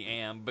really, really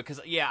am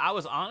because yeah, I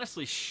was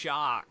honestly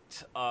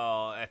shocked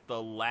at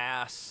the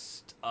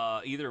last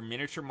either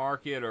Miniature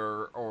Market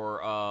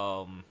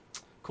or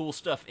Cool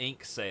Stuff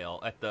Inc.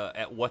 sale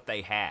at what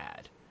they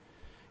had,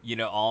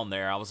 on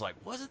there. I was like,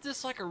 wasn't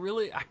this like a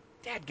really?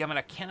 Dadgummit,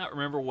 I cannot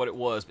remember what it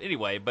was. But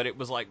anyway, but it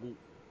was like,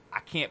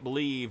 I can't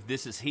believe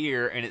this is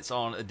here and it's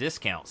on a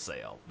discount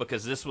sale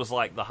because this was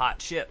like the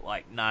hot shit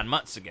like 9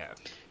 months ago.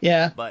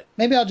 Yeah. But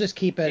Maybe I'll just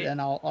keep it it,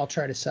 and I'll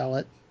try to sell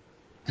it.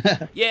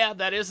 yeah,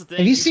 that is the Have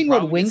thing. you You could seen what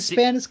probably get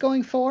Wingspan is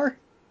going for?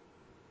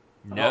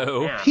 Oh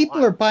no. man, People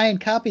what? are buying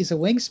copies of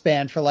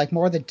Wingspan for like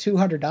more than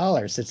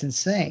 $200. It's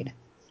insane.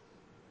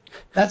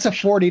 That's a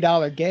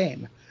 $40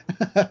 game.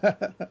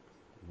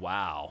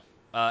 Wow.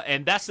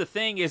 And that's the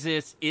thing is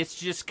it's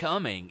just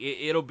coming.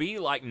 It'll be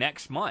like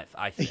next month,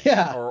 I think,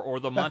 Yeah. or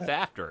the month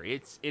after.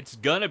 It's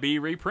gonna be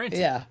reprinted.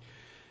 Yeah.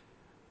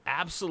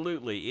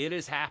 Absolutely, it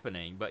is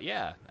happening. But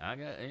yeah,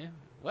 yeah.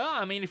 Well,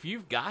 I mean, if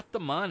you've got the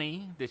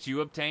money that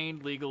you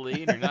obtained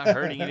legally and you're not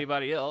hurting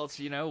anybody else,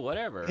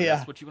 whatever. Yeah.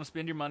 That's what you want to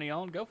spend your money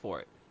on. Go for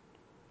it.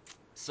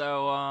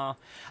 So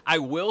I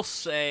will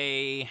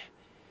say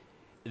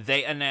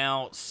they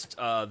announced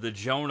the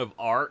Joan of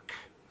Arc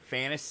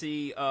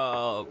fantasy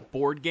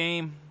board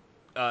game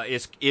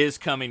is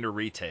coming to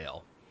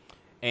retail,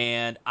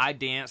 and I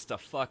danced a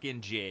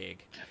fucking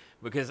jig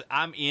because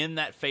I'm in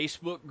that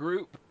Facebook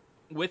group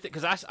with it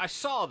because I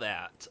saw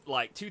that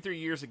like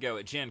 2-3 years ago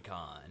at Gen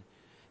Con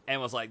and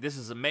was like, this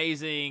is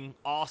amazing,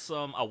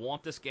 awesome, I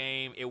want this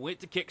game. It went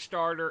to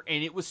Kickstarter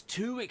and it was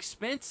too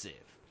expensive.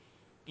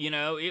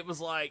 It was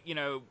like,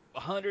 $100,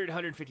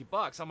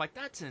 $150. I'm like,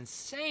 that's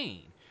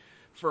insane.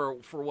 for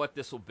what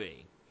this will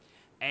be.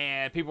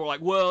 And people are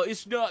like, well,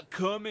 it's not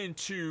coming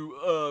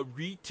to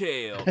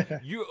retail.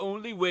 Your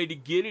only way to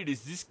get it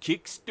is this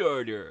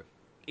Kickstarter.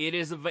 It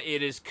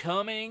is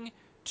coming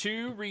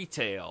to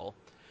retail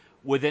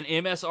with an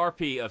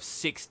MSRP of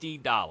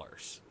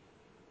 $60.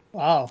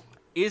 Wow.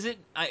 Is it?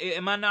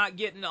 Am I not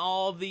getting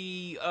all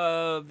the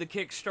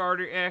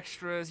Kickstarter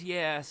extras?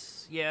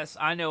 Yes,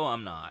 I know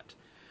I'm not.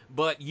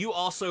 But you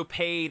also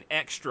paid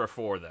extra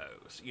for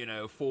those,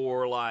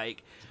 for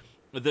like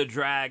the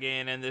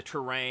dragon and the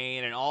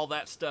terrain and all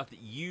that stuff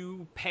that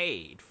you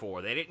paid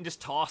for. They didn't just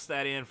toss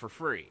that in for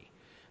free.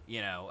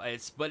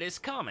 But it's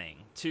coming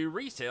to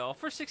retail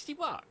for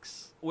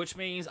 $60, which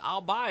means I'll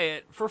buy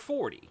it for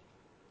 40.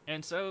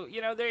 And so,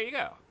 there you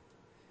go.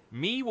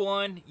 Me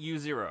 1, you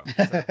 0.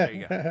 So there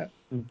you go.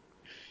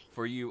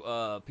 For you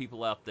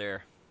people out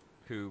there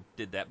who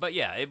did that. But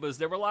yeah,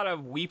 there were a lot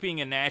of weeping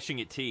and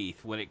gnashing at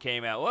teeth when it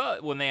came out.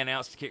 Well, when they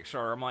announced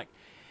Kickstarter, I'm like,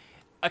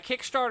 a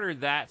Kickstarter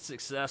that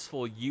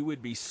successful, you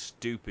would be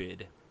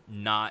stupid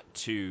not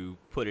to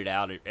put it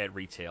out at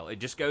retail. It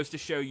just goes to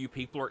show you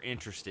people are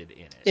interested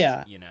in it.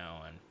 Yeah.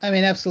 And I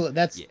mean,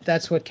 absolutely.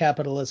 That's what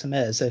capitalism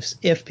is.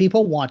 If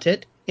people want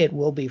it, it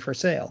will be for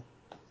sale.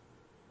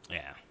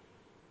 yeah.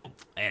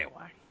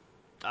 Anyway,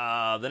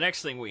 the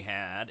next thing we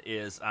had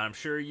is, I'm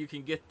sure you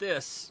can get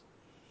this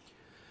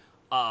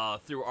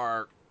through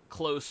our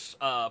close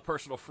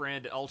personal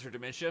friend Ultra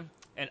Dementia.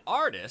 An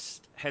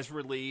artist has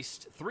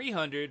released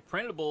 300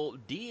 printable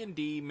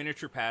D&D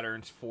miniature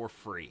patterns for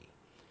free.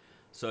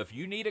 So if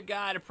you need a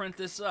guy to print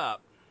this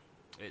up,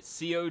 it's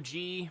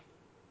COG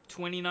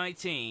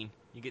 2019.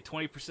 You get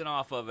 20%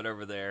 off of it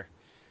over there.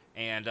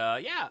 And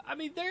yeah, I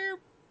mean, they're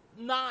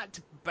not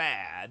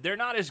bad. They're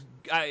not as,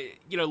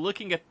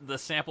 looking at the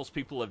samples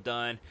people have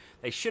done,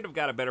 they should have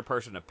got a better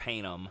person to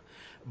paint them.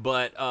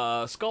 But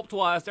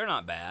sculpt-wise, they're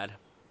not bad.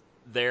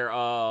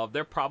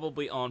 They're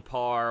probably on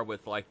par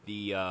with like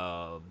the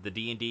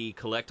D&D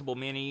collectible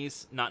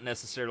minis, not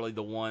necessarily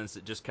the ones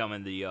that just come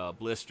in the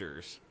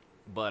blisters.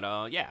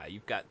 But yeah,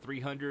 you've got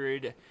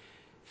 300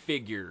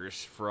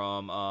 figures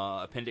from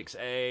Appendix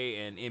A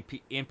and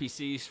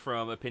NPCs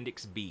from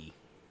Appendix B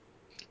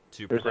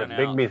to There's a print out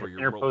Bigby's for your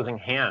interposing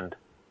hand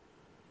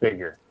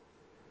figure.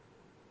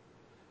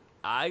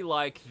 I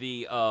like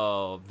the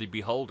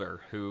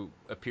beholder who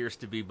appears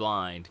to be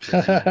blind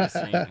because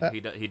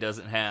he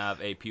doesn't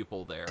have a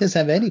pupil there. Doesn't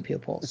have any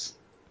pupils.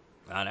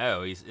 I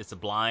know it's a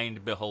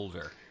blind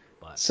beholder.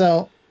 But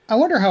so I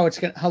wonder how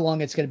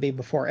long it's gonna be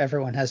before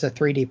everyone has a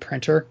 3D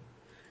printer,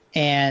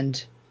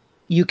 and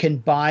you can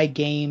buy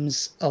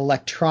games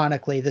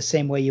electronically the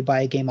same way you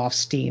buy a game off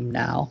Steam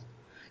now.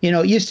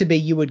 It used to be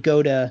you would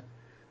go to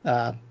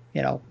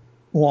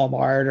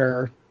Walmart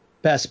or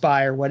Best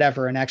Buy or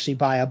whatever and actually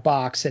buy a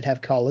box that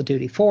have Call of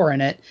Duty 4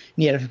 in it,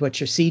 and you have to put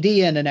your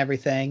CD in and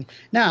everything.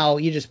 Now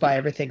you just buy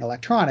everything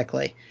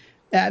electronically.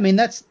 I mean,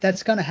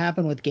 that's going to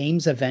happen with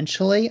games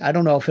eventually. I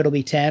don't know if it'll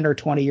be 10 or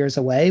 20 years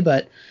away,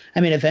 but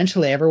I mean,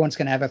 eventually everyone's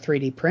going to have a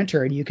 3D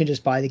printer and you can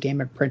just buy the game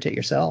and print it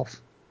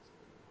yourself.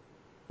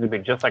 It'd be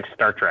just like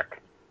Star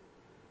Trek.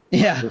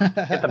 Yeah.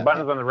 Hit the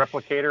buttons on the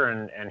replicator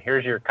and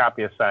here's your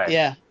copy aside.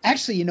 Yeah.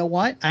 Actually, you know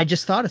what? I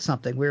just thought of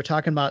something. We were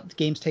talking about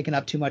games taking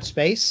up too much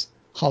space.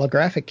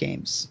 Holographic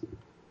games.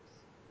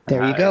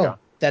 There you go.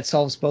 That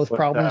solves both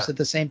problems at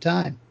the same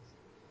time.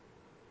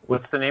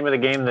 What's the name of the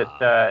game that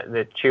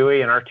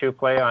Chewie and R2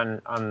 play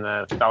on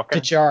the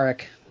Falcon?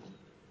 Dejarik.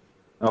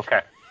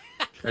 Okay.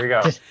 There you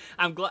go.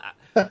 I'm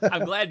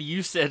glad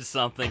you said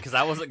something because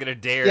I wasn't going to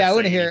dare. Yeah, I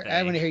want to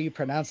hear you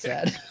pronounce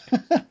that.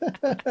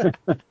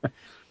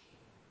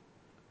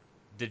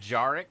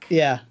 Dejarik?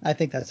 Yeah, I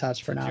think that's how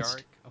it's pronounced.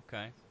 Dejarik?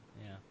 Okay.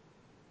 Yeah.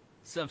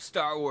 Some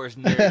Star Wars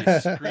nerd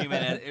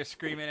is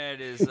screaming at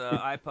his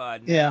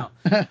iPod now.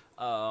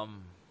 Yeah.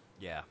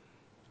 Yeah.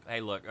 Hey,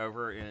 look,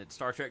 over in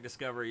Star Trek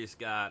Discovery, he's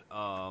got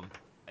a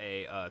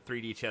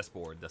 3D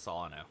chessboard. That's all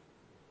I know.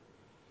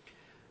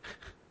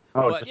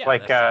 Oh, but, just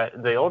like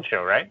the old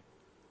show, right?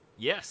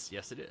 Yes,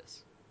 it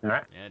is. All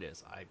right. Yeah, it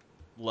is. I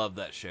love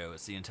that show.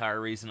 It's the entire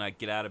reason I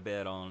get out of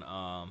bed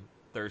on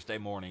Thursday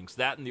mornings.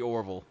 That and the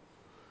Orville.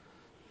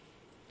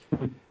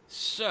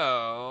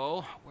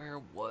 So, where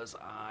was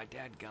I?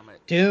 Dadgummit.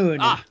 Dude.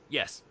 Ah,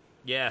 yes.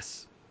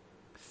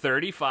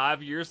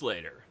 35 years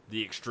later,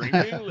 the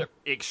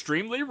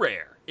extremely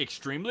rare,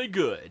 extremely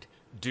good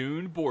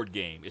Dune board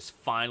game is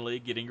finally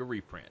getting a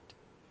reprint.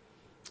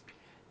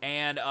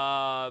 And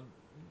I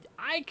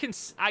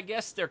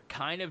guess they're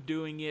kind of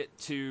doing it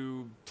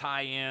to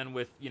tie in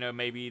with,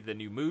 maybe the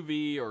new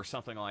movie or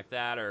something like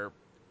that, or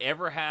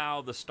ever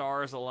how the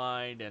stars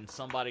aligned and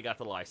somebody got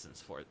the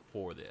license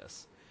for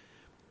this.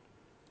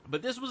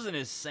 But this was an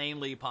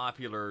insanely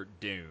popular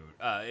game.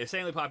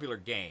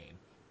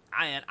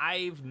 And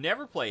I've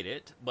never played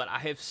it, but I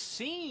have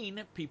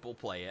seen people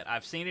play it.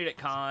 I've seen it at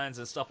cons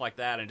and stuff like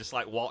that, and just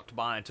like walked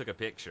by and took a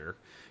picture,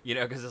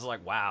 because it's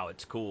like, wow,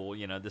 it's cool.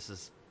 This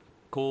is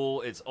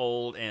cool. It's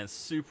old and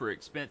super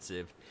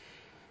expensive.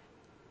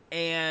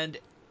 And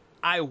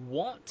I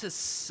want to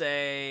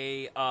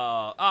say,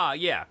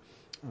 yeah,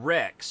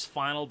 Rex: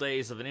 Final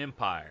Days of an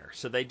Empire.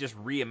 So they just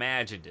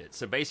reimagined it.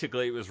 So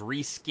basically, it was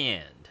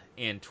reskinned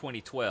in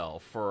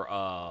 2012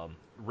 for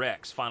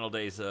Rex: Final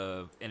Days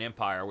of an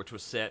Empire, which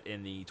was set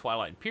in the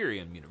Twilight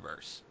Imperium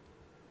universe.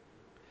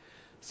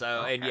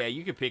 So and yeah,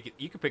 you could pick it.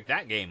 You could pick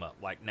that game up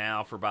like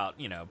now for about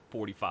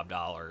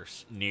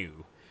 $45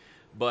 new.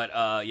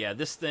 But yeah,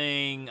 this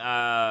thing,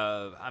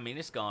 I mean,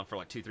 it's gone for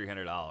like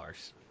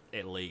 $200-300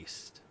 at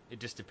least. It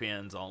just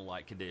depends on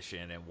like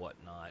condition and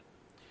whatnot.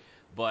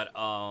 But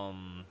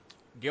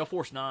Gale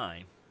Force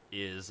 9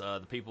 is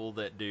the people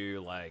that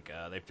do like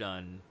they've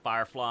done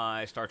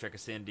Firefly, Star Trek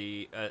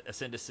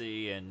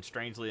Ascendancy, and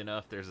strangely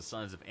enough, there's a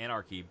Sons of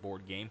Anarchy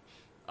board game.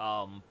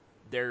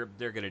 They're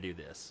gonna do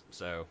this,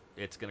 so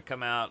it's gonna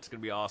come out. It's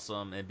gonna be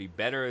awesome and be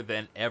better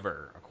than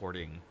ever,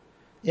 according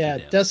Yeah, to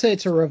it them. does say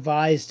it's a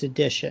revised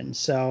edition,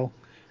 so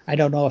I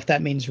don't know if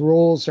that means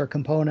rules or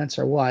components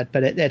or what,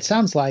 but it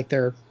sounds like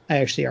they're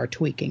actually are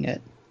tweaking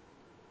it.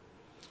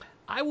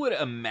 I would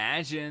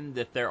imagine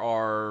that there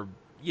are,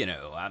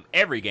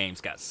 every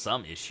game's got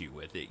some issue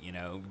with it,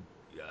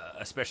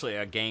 especially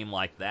a game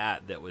like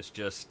that was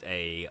just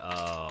a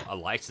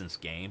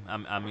licensed game.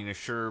 I mean,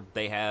 sure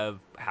they have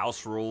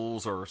house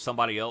rules or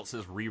somebody else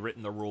has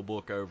rewritten the rule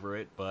book over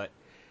it, but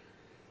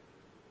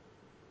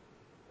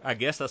I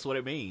guess that's what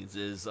it means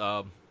is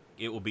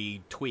it will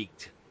be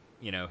tweaked,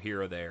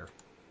 here or there.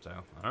 So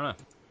I don't know.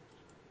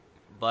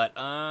 But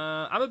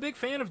I'm a big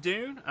fan of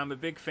Dune. I'm a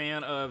big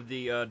fan of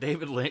the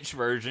David Lynch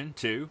version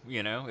too.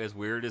 As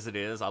weird as it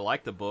is, I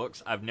like the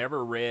books. I've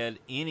never read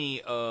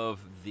any of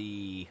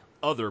the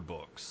other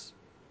books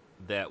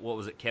that what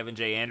was it Kevin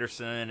J.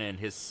 Anderson and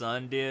his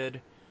son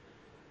did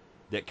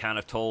that kind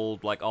of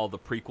told like all the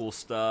prequel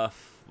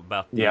stuff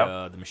about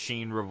the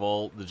machine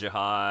revolt, the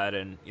jihad,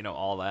 and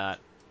all that.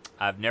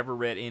 I've never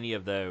read any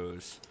of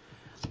those.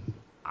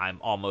 I'm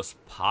almost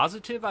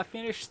positive I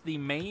finished the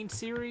main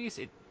series.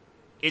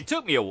 It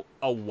took me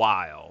a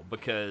while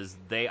because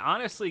they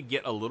honestly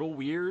get a little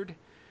weird,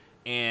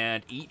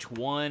 and each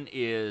one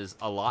is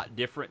a lot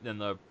different than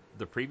the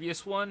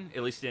previous one.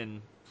 At least in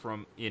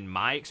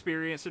my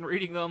experience in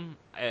reading them,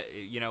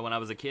 when I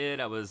was a kid,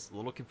 I was a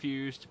little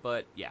confused.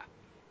 But yeah,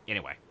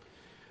 anyway,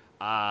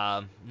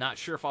 not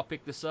sure if I'll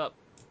pick this up.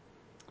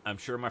 I'm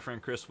sure my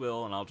friend Chris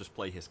will, and I'll just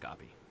play his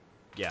copy.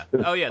 Yeah.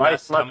 Oh yeah,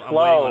 I'm waiting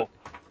on.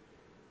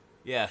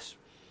 Yes.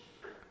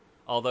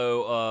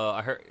 Although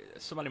I heard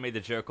somebody made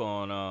the joke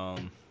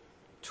on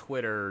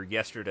Twitter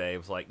yesterday. It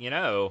was like,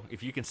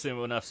 if you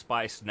consume enough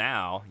spice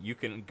now, you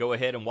can go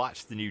ahead and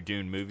watch the new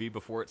Dune movie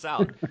before it's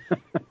out.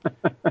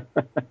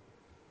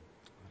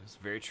 It's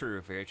very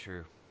true, very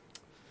true.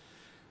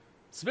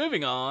 So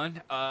moving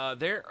on,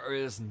 there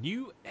is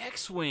new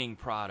X-Wing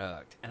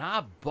product, and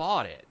I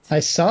bought it.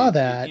 I saw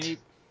that.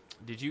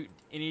 Did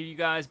any of you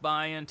guys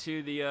buy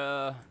into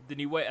the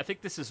new wave? I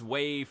think this is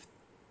Wave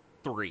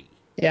 3.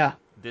 Yeah.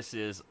 This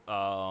is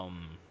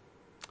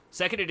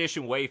second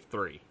edition Wave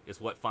 3 is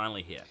what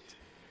finally hit.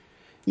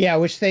 Yeah,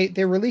 which they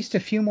released a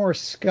few more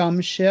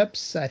scum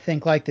ships, I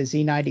think like the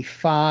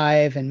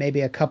Z95 and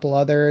maybe a couple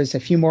others. A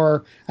few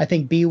more, I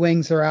think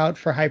B-Wings are out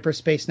for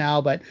hyperspace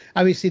now, but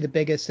obviously the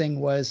biggest thing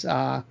was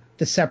the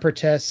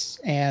Separatists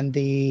and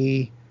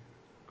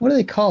what do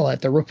they call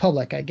it? The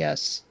Republic, I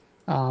guess.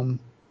 The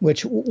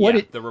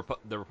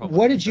Republic.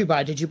 What did you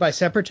buy? Did you buy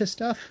Separatist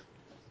stuff?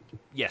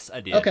 Yes,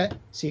 I did. Okay,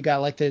 so you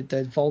got like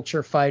the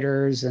Vulture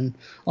fighters and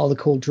all the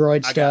cool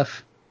droid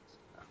stuff.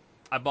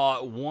 I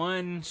bought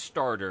one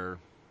starter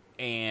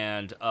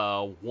and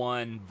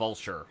one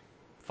Vulture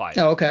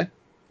fighter. Oh, okay.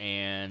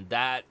 And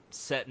that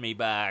set me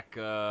back.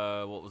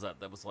 What was that?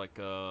 That was like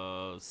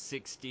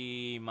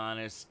 60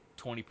 minus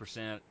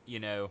 20%.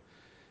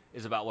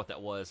 Is about what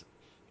that was.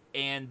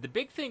 And the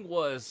big thing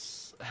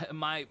was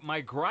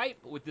my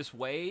gripe with this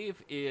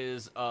wave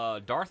is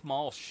Darth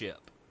Maul's ship,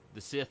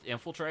 the Sith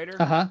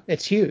Infiltrator.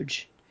 It's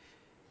huge.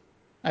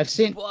 I've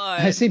seen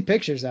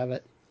pictures of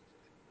it.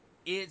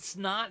 It's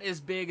not as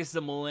big as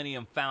the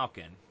Millennium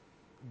Falcon,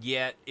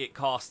 yet it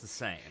costs the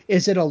same.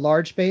 Is it a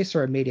large base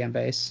or a medium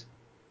base?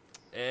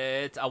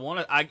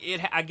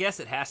 I guess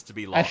it has to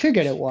be large. I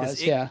figured it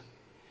was. Yeah.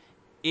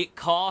 It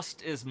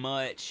cost as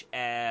much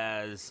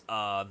as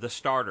the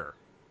starter.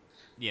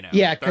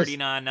 Yeah,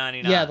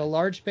 $39.99. Yeah, the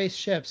large base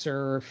ships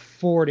are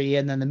 $40,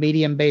 and then the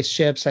medium base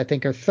ships I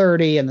think are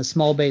 $30, and the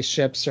small base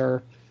ships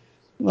are,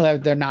 well,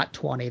 they're not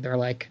 20. They're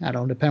like, I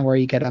don't know, depend where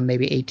you get them,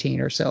 maybe 18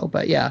 or so.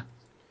 But yeah.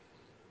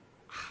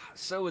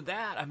 So with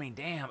that, I mean,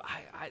 damn,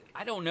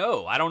 I don't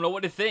know. I don't know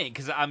what to think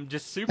because I'm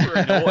just super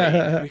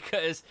annoyed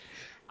because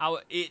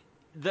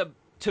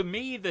to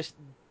me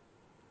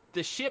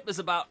the ship is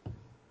about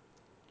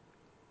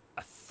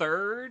a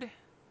third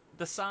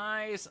the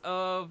size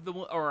of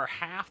or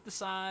half the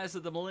size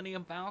of the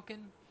Millennium Falcon,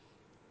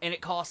 and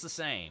it costs the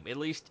same, at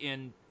least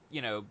in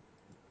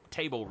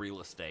table real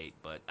estate.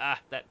 But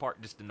that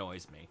part just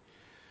annoys me.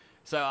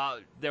 So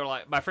they were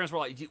like, my friends were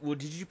like, "Well,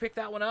 did you pick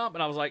that one up?"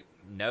 And I was like,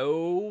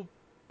 "No,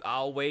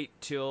 I'll wait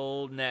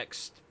till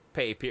next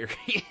pay period.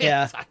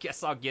 Yeah. I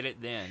guess I'll get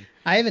it then.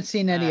 I haven't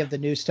seen any of the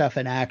new stuff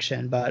in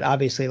action, but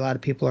obviously a lot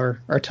of people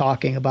are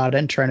talking about it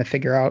and trying to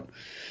figure out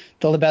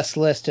the best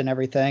list and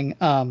everything.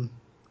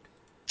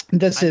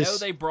 This I is know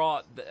they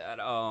brought that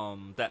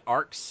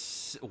ARC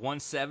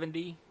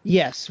 170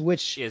 yes,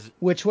 is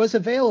which was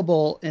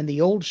available in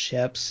the old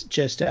ships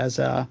just as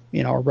a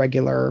a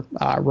regular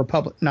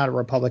Republic, not a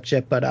Republic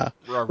ship, but a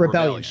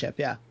Rebellion ship.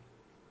 Yeah.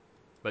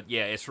 But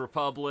yeah, it's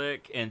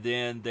Republic, and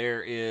then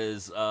there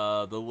is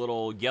the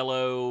little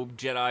yellow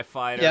Jedi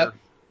fighter. Yep.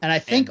 And I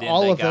and think then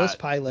all they of those got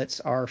pilots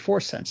are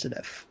force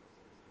sensitive.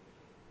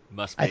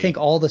 must I be. think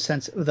all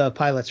the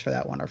pilots for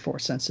that one are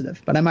force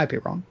sensitive, but I might be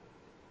wrong.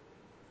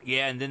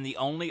 Yeah, and then the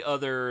only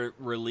other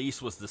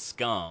release was the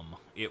Scum.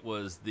 It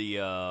was the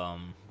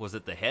was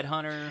it the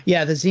Headhunter?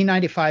 Yeah, the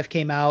Z95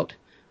 came out,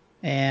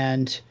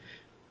 and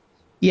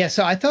yeah,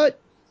 so I thought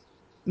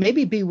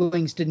maybe B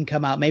Wings didn't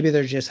come out. Maybe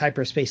they're just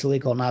hyperspace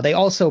legal now. They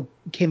also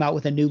came out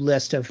with a new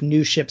list of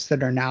new ships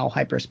that are now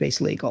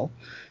hyperspace legal.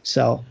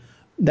 So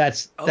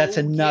that's Oh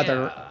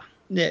another.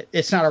 yeah.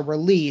 It's not a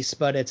release,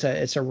 but it's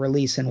a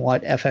release in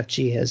what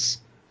FFG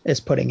is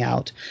putting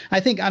out. I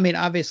think. I mean,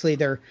 obviously,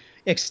 their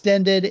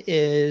extended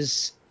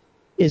is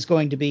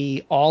going to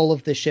be all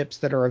of the ships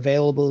that are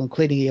available,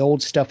 including the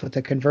old stuff with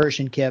the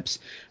conversion kits.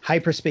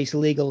 Hyperspace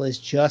Legal is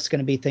just going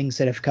to be things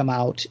that have come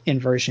out in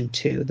version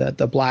 2,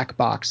 the black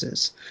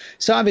boxes.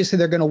 So obviously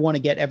they're going to want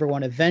to get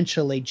everyone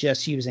eventually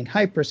just using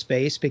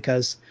hyperspace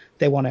because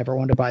they want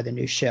everyone to buy the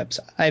new ships.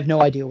 I have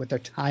no idea what their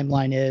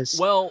timeline is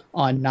Well,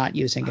 on not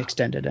using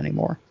extended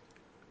anymore.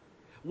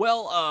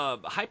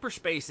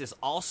 Hyperspace is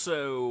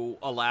also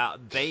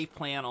allowed. They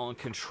plan on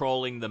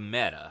controlling the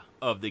meta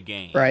of the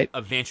game Right.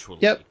 eventually.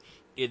 Yep.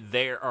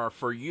 There are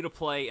for you to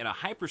play in a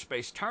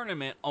hyperspace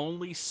tournament.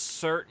 Only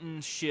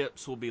certain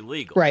ships will be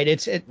legal. Right.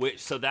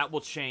 So that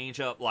will change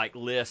up like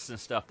lists and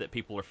stuff that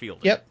people are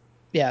fielding. Yep.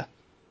 Yeah.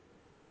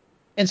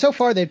 And so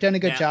far they've done a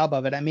good Now, job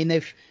of it. I mean,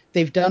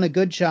 they've done a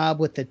good job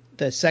with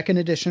the second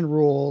edition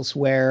rules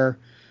where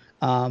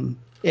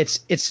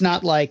it's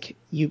not like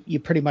you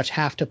pretty much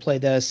have to play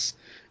this.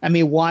 I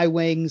mean, Y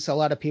wings, a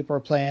lot of people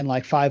are playing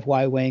like 5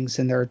 Y wings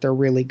and they're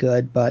really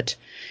good, but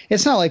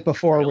it's not like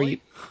before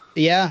really?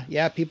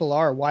 yeah, people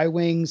are. Y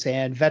wings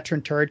and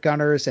veteran turret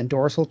gunners and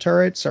dorsal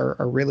turrets are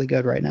really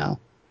good right now.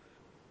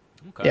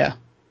 Okay. Yeah.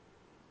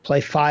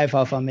 Play 5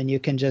 of them and you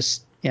can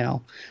just,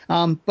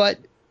 but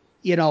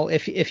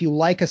if you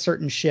like a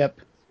certain ship,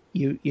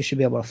 you should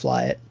be able to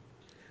fly it.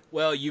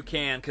 Well, you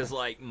can because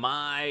like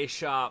my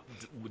shop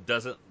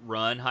doesn't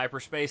run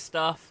hyperspace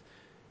stuff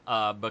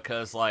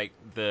because like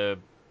the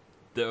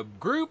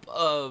group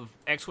of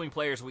X-wing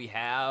players we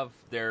have,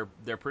 they're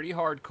pretty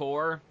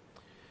hardcore,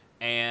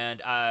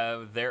 and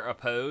they're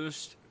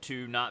opposed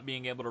to not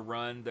being able to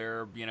run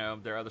their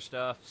other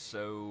stuff.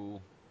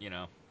 So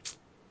yeah.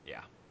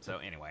 So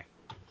anyway,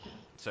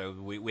 so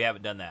we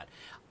haven't done that.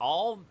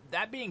 All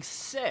that being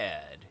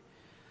said,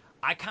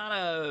 I kind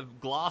of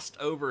glossed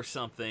over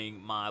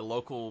something my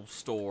local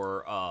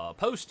store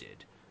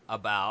posted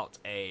about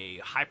a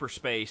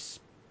hyperspace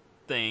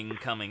thing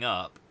coming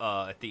up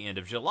at the end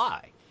of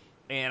July.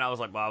 And I was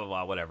like, blah, blah,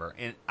 blah, whatever.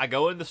 And I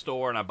go in the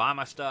store and I buy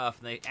my stuff,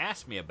 and they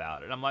ask me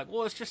about it. I'm like,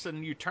 well, it's just a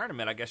new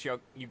tournament. I guess you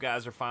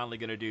guys are finally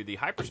going to do the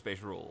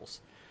hyperspace rules.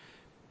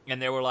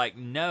 And they were like,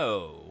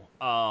 no,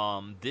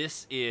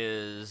 this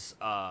is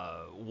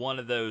one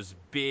of those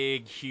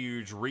big,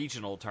 huge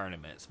regional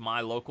tournaments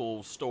my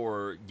local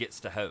store gets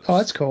to Oh, that's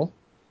host. cool.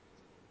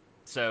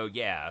 So,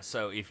 yeah,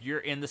 so if you're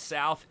in the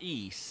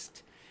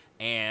Southeast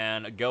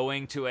and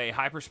going to a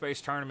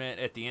hyperspace tournament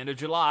at the end of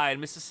July in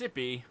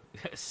Mississippi,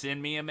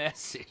 send me a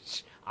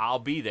message. I'll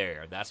be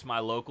there. That's my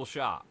local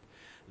shop.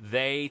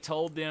 They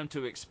told them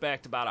to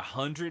expect about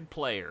 100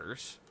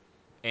 players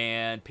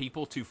and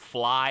people to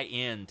fly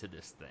into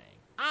this thing.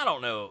 I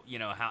don't know,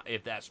 how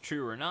if that's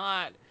true or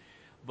not,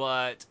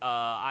 but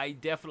I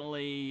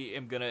definitely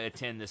am gonna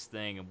attend this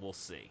thing, and we'll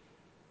see.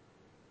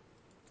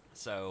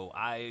 So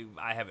I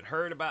haven't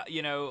heard about,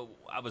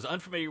 I was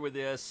unfamiliar with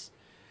this,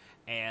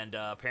 and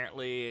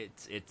apparently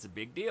it's a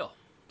big deal.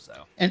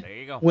 So And there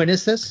you go. when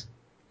is this?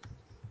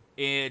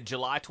 In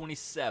July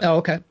 27th, Oh,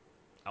 okay.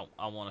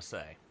 I want to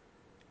say.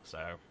 So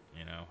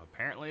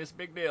apparently it's a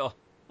big deal.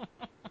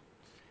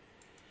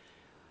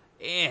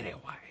 Anyway,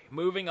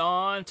 moving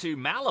on to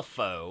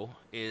Malifaux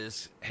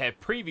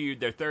had previewed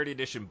their third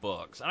edition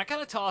books, and I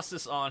kind of tossed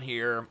this on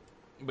here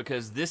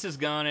because this is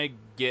gonna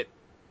get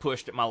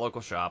pushed at my local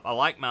shop. I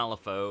like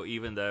Malifaux,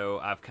 even though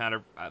I've kind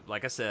of,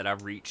 like I said,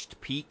 I've reached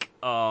peak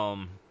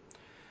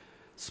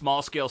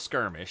small scale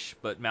skirmish.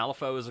 But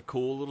Malifaux is a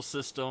cool little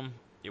system.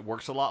 It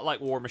works a lot like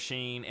War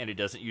Machine, and it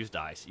doesn't use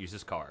dice; it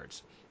uses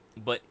cards.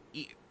 But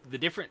the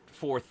different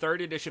for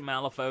third edition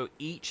Malifaux,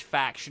 each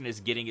faction is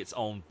getting its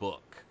own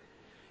book.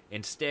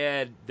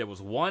 Instead, there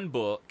was one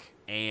book,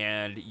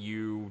 and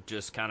you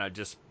just kind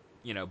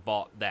of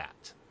bought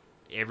that.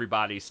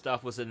 Everybody's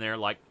stuff was in there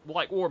like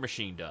War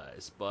Machine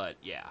does, but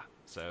yeah.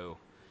 So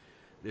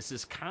this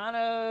is kind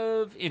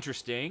of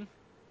interesting.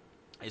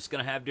 It's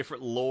gonna have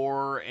different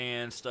lore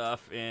and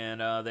stuff,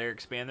 and they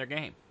expand their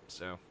game.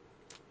 So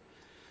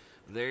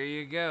there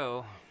you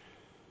go.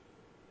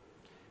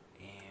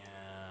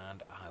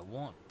 And I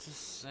want to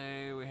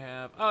say we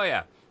have. Oh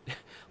yeah,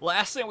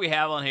 last thing we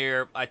have on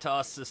here. I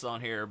tossed this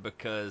on here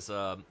because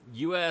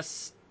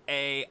USAopoly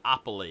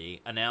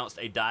announced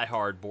a Die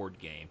Hard board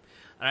game,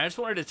 and I just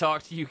wanted to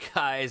talk to you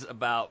guys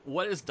about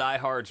what is Die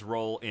Hard's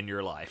role in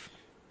your life.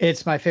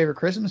 It's my favorite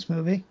Christmas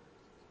movie.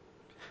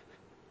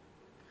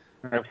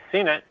 I've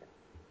seen it.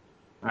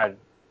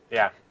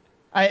 Yeah.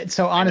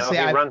 So honestly,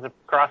 I know he runs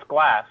across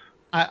glass.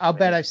 I'll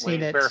bet I've when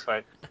seen he's it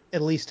barefoot.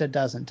 at least a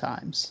dozen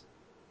times.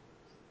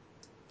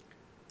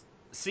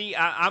 See,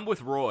 I'm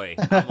with Roy.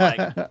 I'm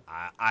like,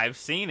 I've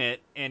seen it,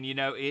 and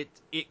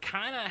it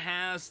kind of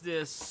has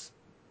this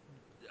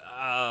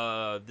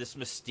this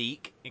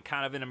mystique in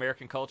kind of in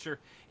American culture.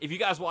 If you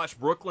guys watch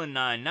Brooklyn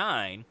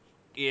Nine-Nine,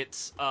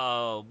 it's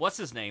what's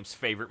his name's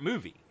favorite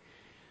movie.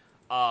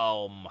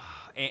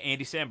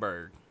 Andy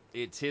Samberg.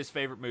 It's his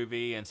favorite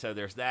movie, and so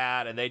there's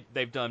that, and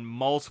they've done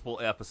multiple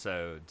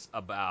episodes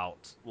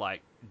about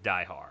like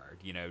Die Hard,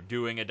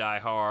 doing a Die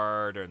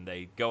Hard, and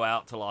they go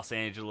out to Los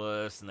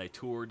Angeles and they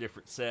tour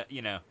different set,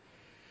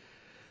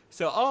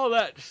 So all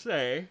that to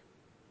say,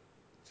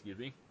 excuse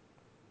me,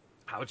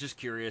 I was just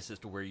curious as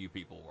to where you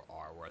people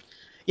are with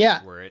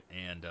Yeah. where it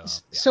and yeah.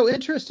 So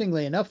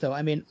interestingly enough, though,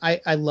 I mean,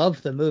 I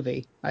love the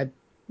movie. I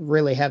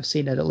really have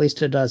seen it at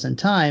least a dozen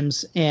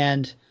times,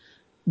 and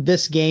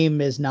this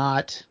game is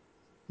not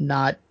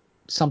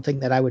something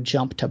that I would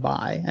jump to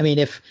buy. I mean,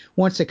 if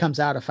once it comes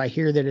out, if I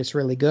hear that it's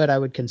really good, I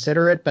would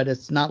consider it, but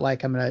it's not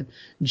like I'm going to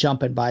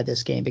jump and buy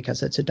this game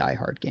because it's a Die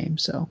Hard game.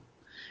 So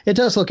it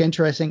does look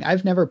interesting.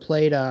 I've never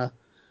played a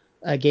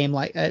game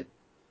like it.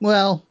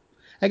 Well,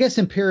 I guess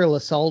Imperial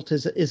Assault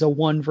is a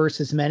one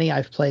versus many.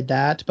 I've played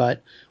that,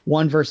 but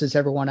one versus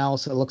everyone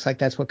else. It looks like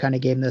that's what kind of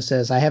game this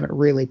is. I haven't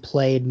really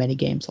played many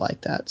games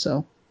like that.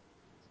 So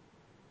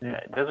yeah,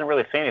 it doesn't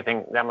really say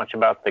anything that much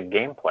about the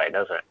gameplay,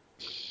 does it?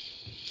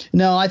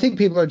 No, I think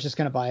people are just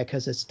going to buy it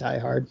because it's Die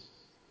Hard.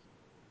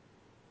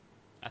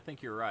 I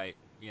think you're right.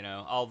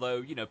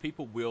 Although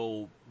people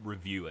will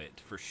review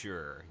it for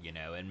sure.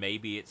 And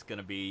maybe it's going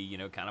to be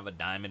kind of a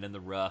diamond in the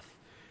rough,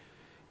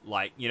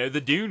 like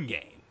the Dune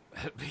game.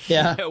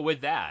 Yeah.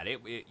 With that,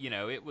 it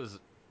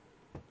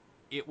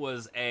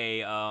was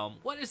a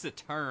what is the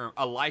term?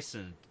 A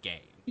licensed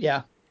game.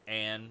 Yeah.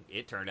 And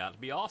it turned out to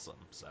be awesome.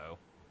 So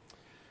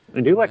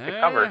I do like the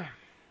cover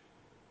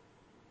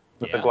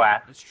with the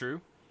glass. It's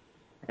true.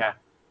 Yeah.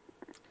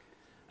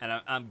 And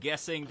I'm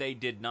guessing they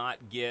did not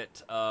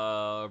get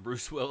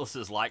Bruce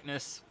Willis's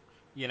likeness,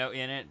 in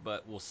it,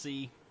 but we'll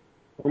see.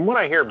 From what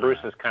I hear, Bruce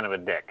is kind of a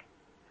dick,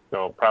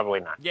 so probably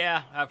not.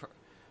 Yeah, I've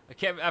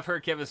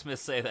heard Kevin Smith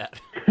say that.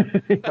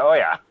 Oh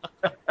yeah.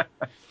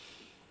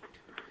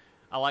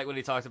 I like when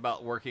he talks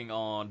about working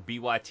on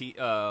BYT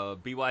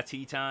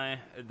time.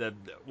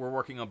 We're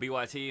working on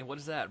BYT. What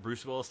is that?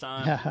 Bruce Willis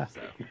time.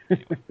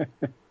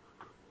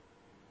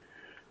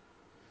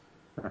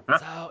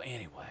 So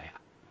anyway,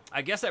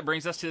 I guess that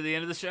brings us to the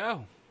end of the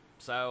show.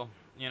 So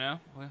we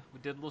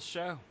did a little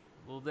show, a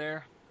little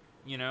there.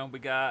 We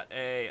got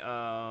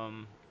a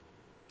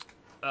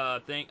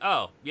thing.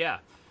 Oh yeah.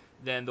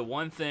 Then the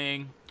one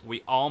thing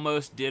we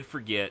almost did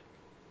forget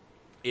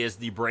is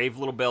the Brave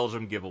Little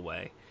Belgium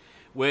giveaway,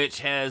 which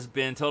has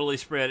been totally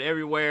spread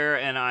everywhere,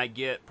 and I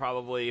get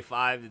probably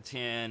 5 to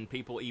 10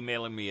 people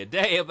emailing me a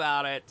day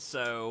about it.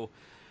 So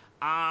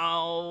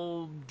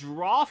I'll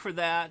draw for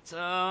that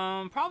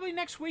probably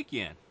next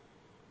weekend.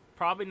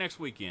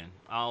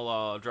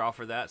 I'll draw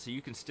for that, so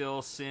you can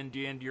still send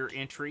in your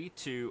entry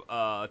to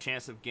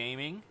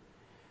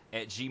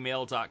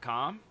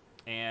chanceofgaming@gmail.com.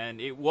 And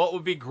what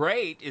would be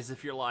great is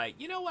if you're like,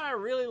 what I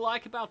really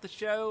like about the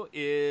show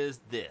is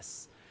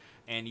this,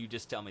 and you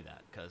just tell me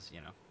that, because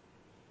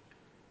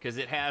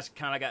it has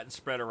kind of gotten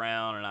spread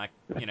around, and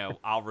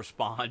I'll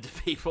respond to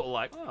people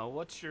like, oh,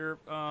 what's your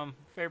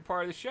favorite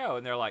part of the show?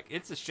 And they're like,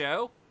 it's a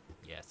show.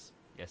 Yes,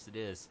 it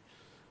is.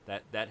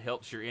 That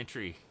helps your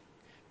entry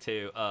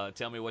to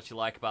tell me what you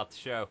like about the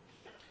show.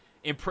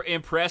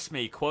 Impress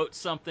me. Quote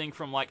something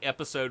from like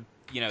episode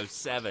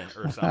 7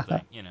 or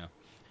something.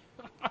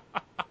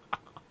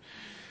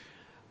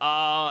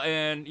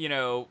 And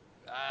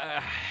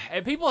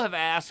and people have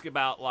asked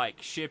about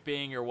like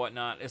shipping or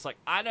whatnot. It's like,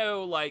 I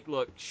know, like,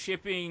 look,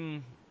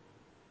 shipping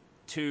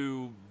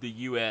to the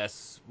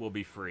U.S. will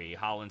be free.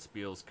 Holland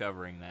Spiel's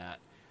covering that.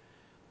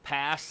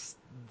 Past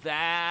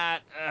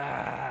that,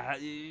 a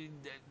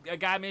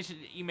guy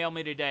emailed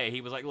me today.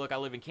 He was like, look, I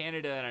live in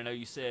Canada, and I know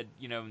you said,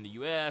 in the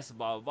U.S.,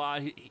 blah, blah,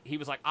 blah. He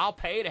was like, I'll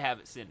pay to have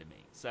it sent to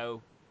me.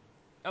 So,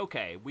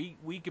 okay,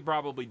 we could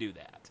probably do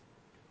that.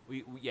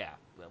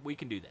 We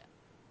can do that.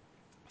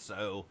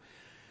 So,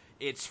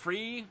 it's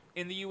free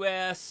in the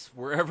U.S.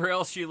 Wherever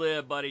else you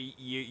live, buddy,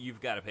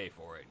 you've got to pay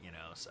for it,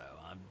 So,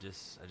 I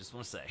just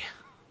want to say.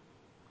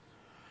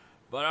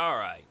 But all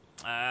right,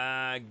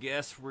 I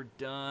guess we're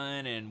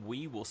done, and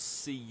we will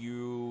see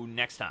you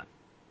next time.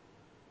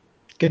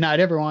 Good night,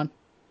 everyone.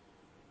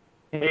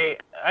 Hey,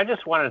 I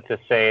just wanted to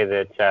say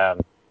that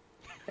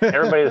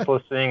everybody that's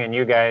listening and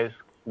you guys,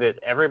 that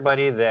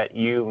everybody that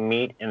you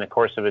meet in the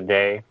course of a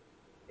day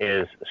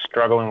is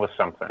struggling with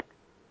something.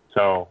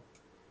 So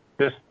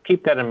just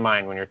keep that in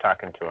mind when you're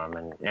talking to them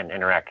and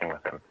interacting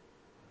with them.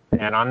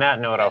 And on that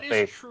note, I'll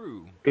say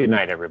true. Good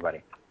night,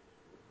 everybody.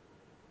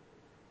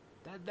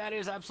 That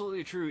is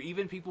absolutely true.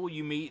 Even people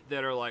you meet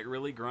that are like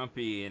really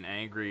grumpy and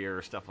angry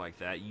or stuff like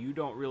that, you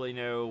don't really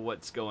know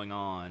what's going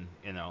on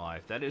in their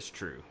life. That is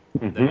true.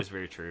 Mm-hmm. That is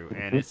very true.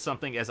 And it's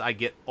something as I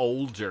get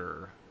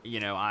older,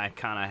 I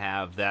kind of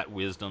have that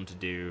wisdom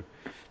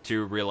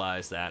to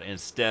realize that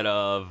instead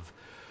of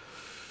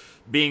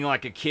being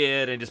like a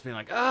kid and just being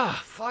like,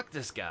 fuck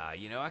this guy.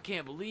 I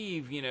can't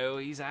believe,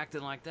 he's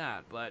acting like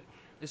that. But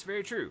it's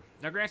very true.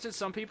 Now, granted,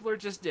 some people are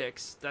just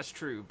dicks. That's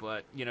true.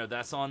 But,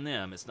 that's on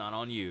them. It's not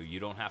on you. You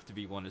don't have to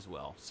be one as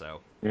well. So,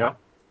 yeah,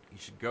 you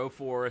should go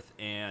forth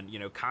and,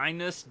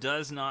 kindness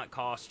does not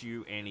cost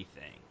you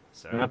anything.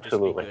 So,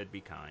 absolutely. just be good,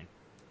 be kind.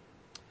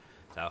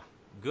 So,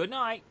 good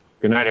night.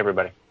 Good night,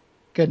 everybody.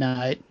 Good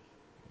night.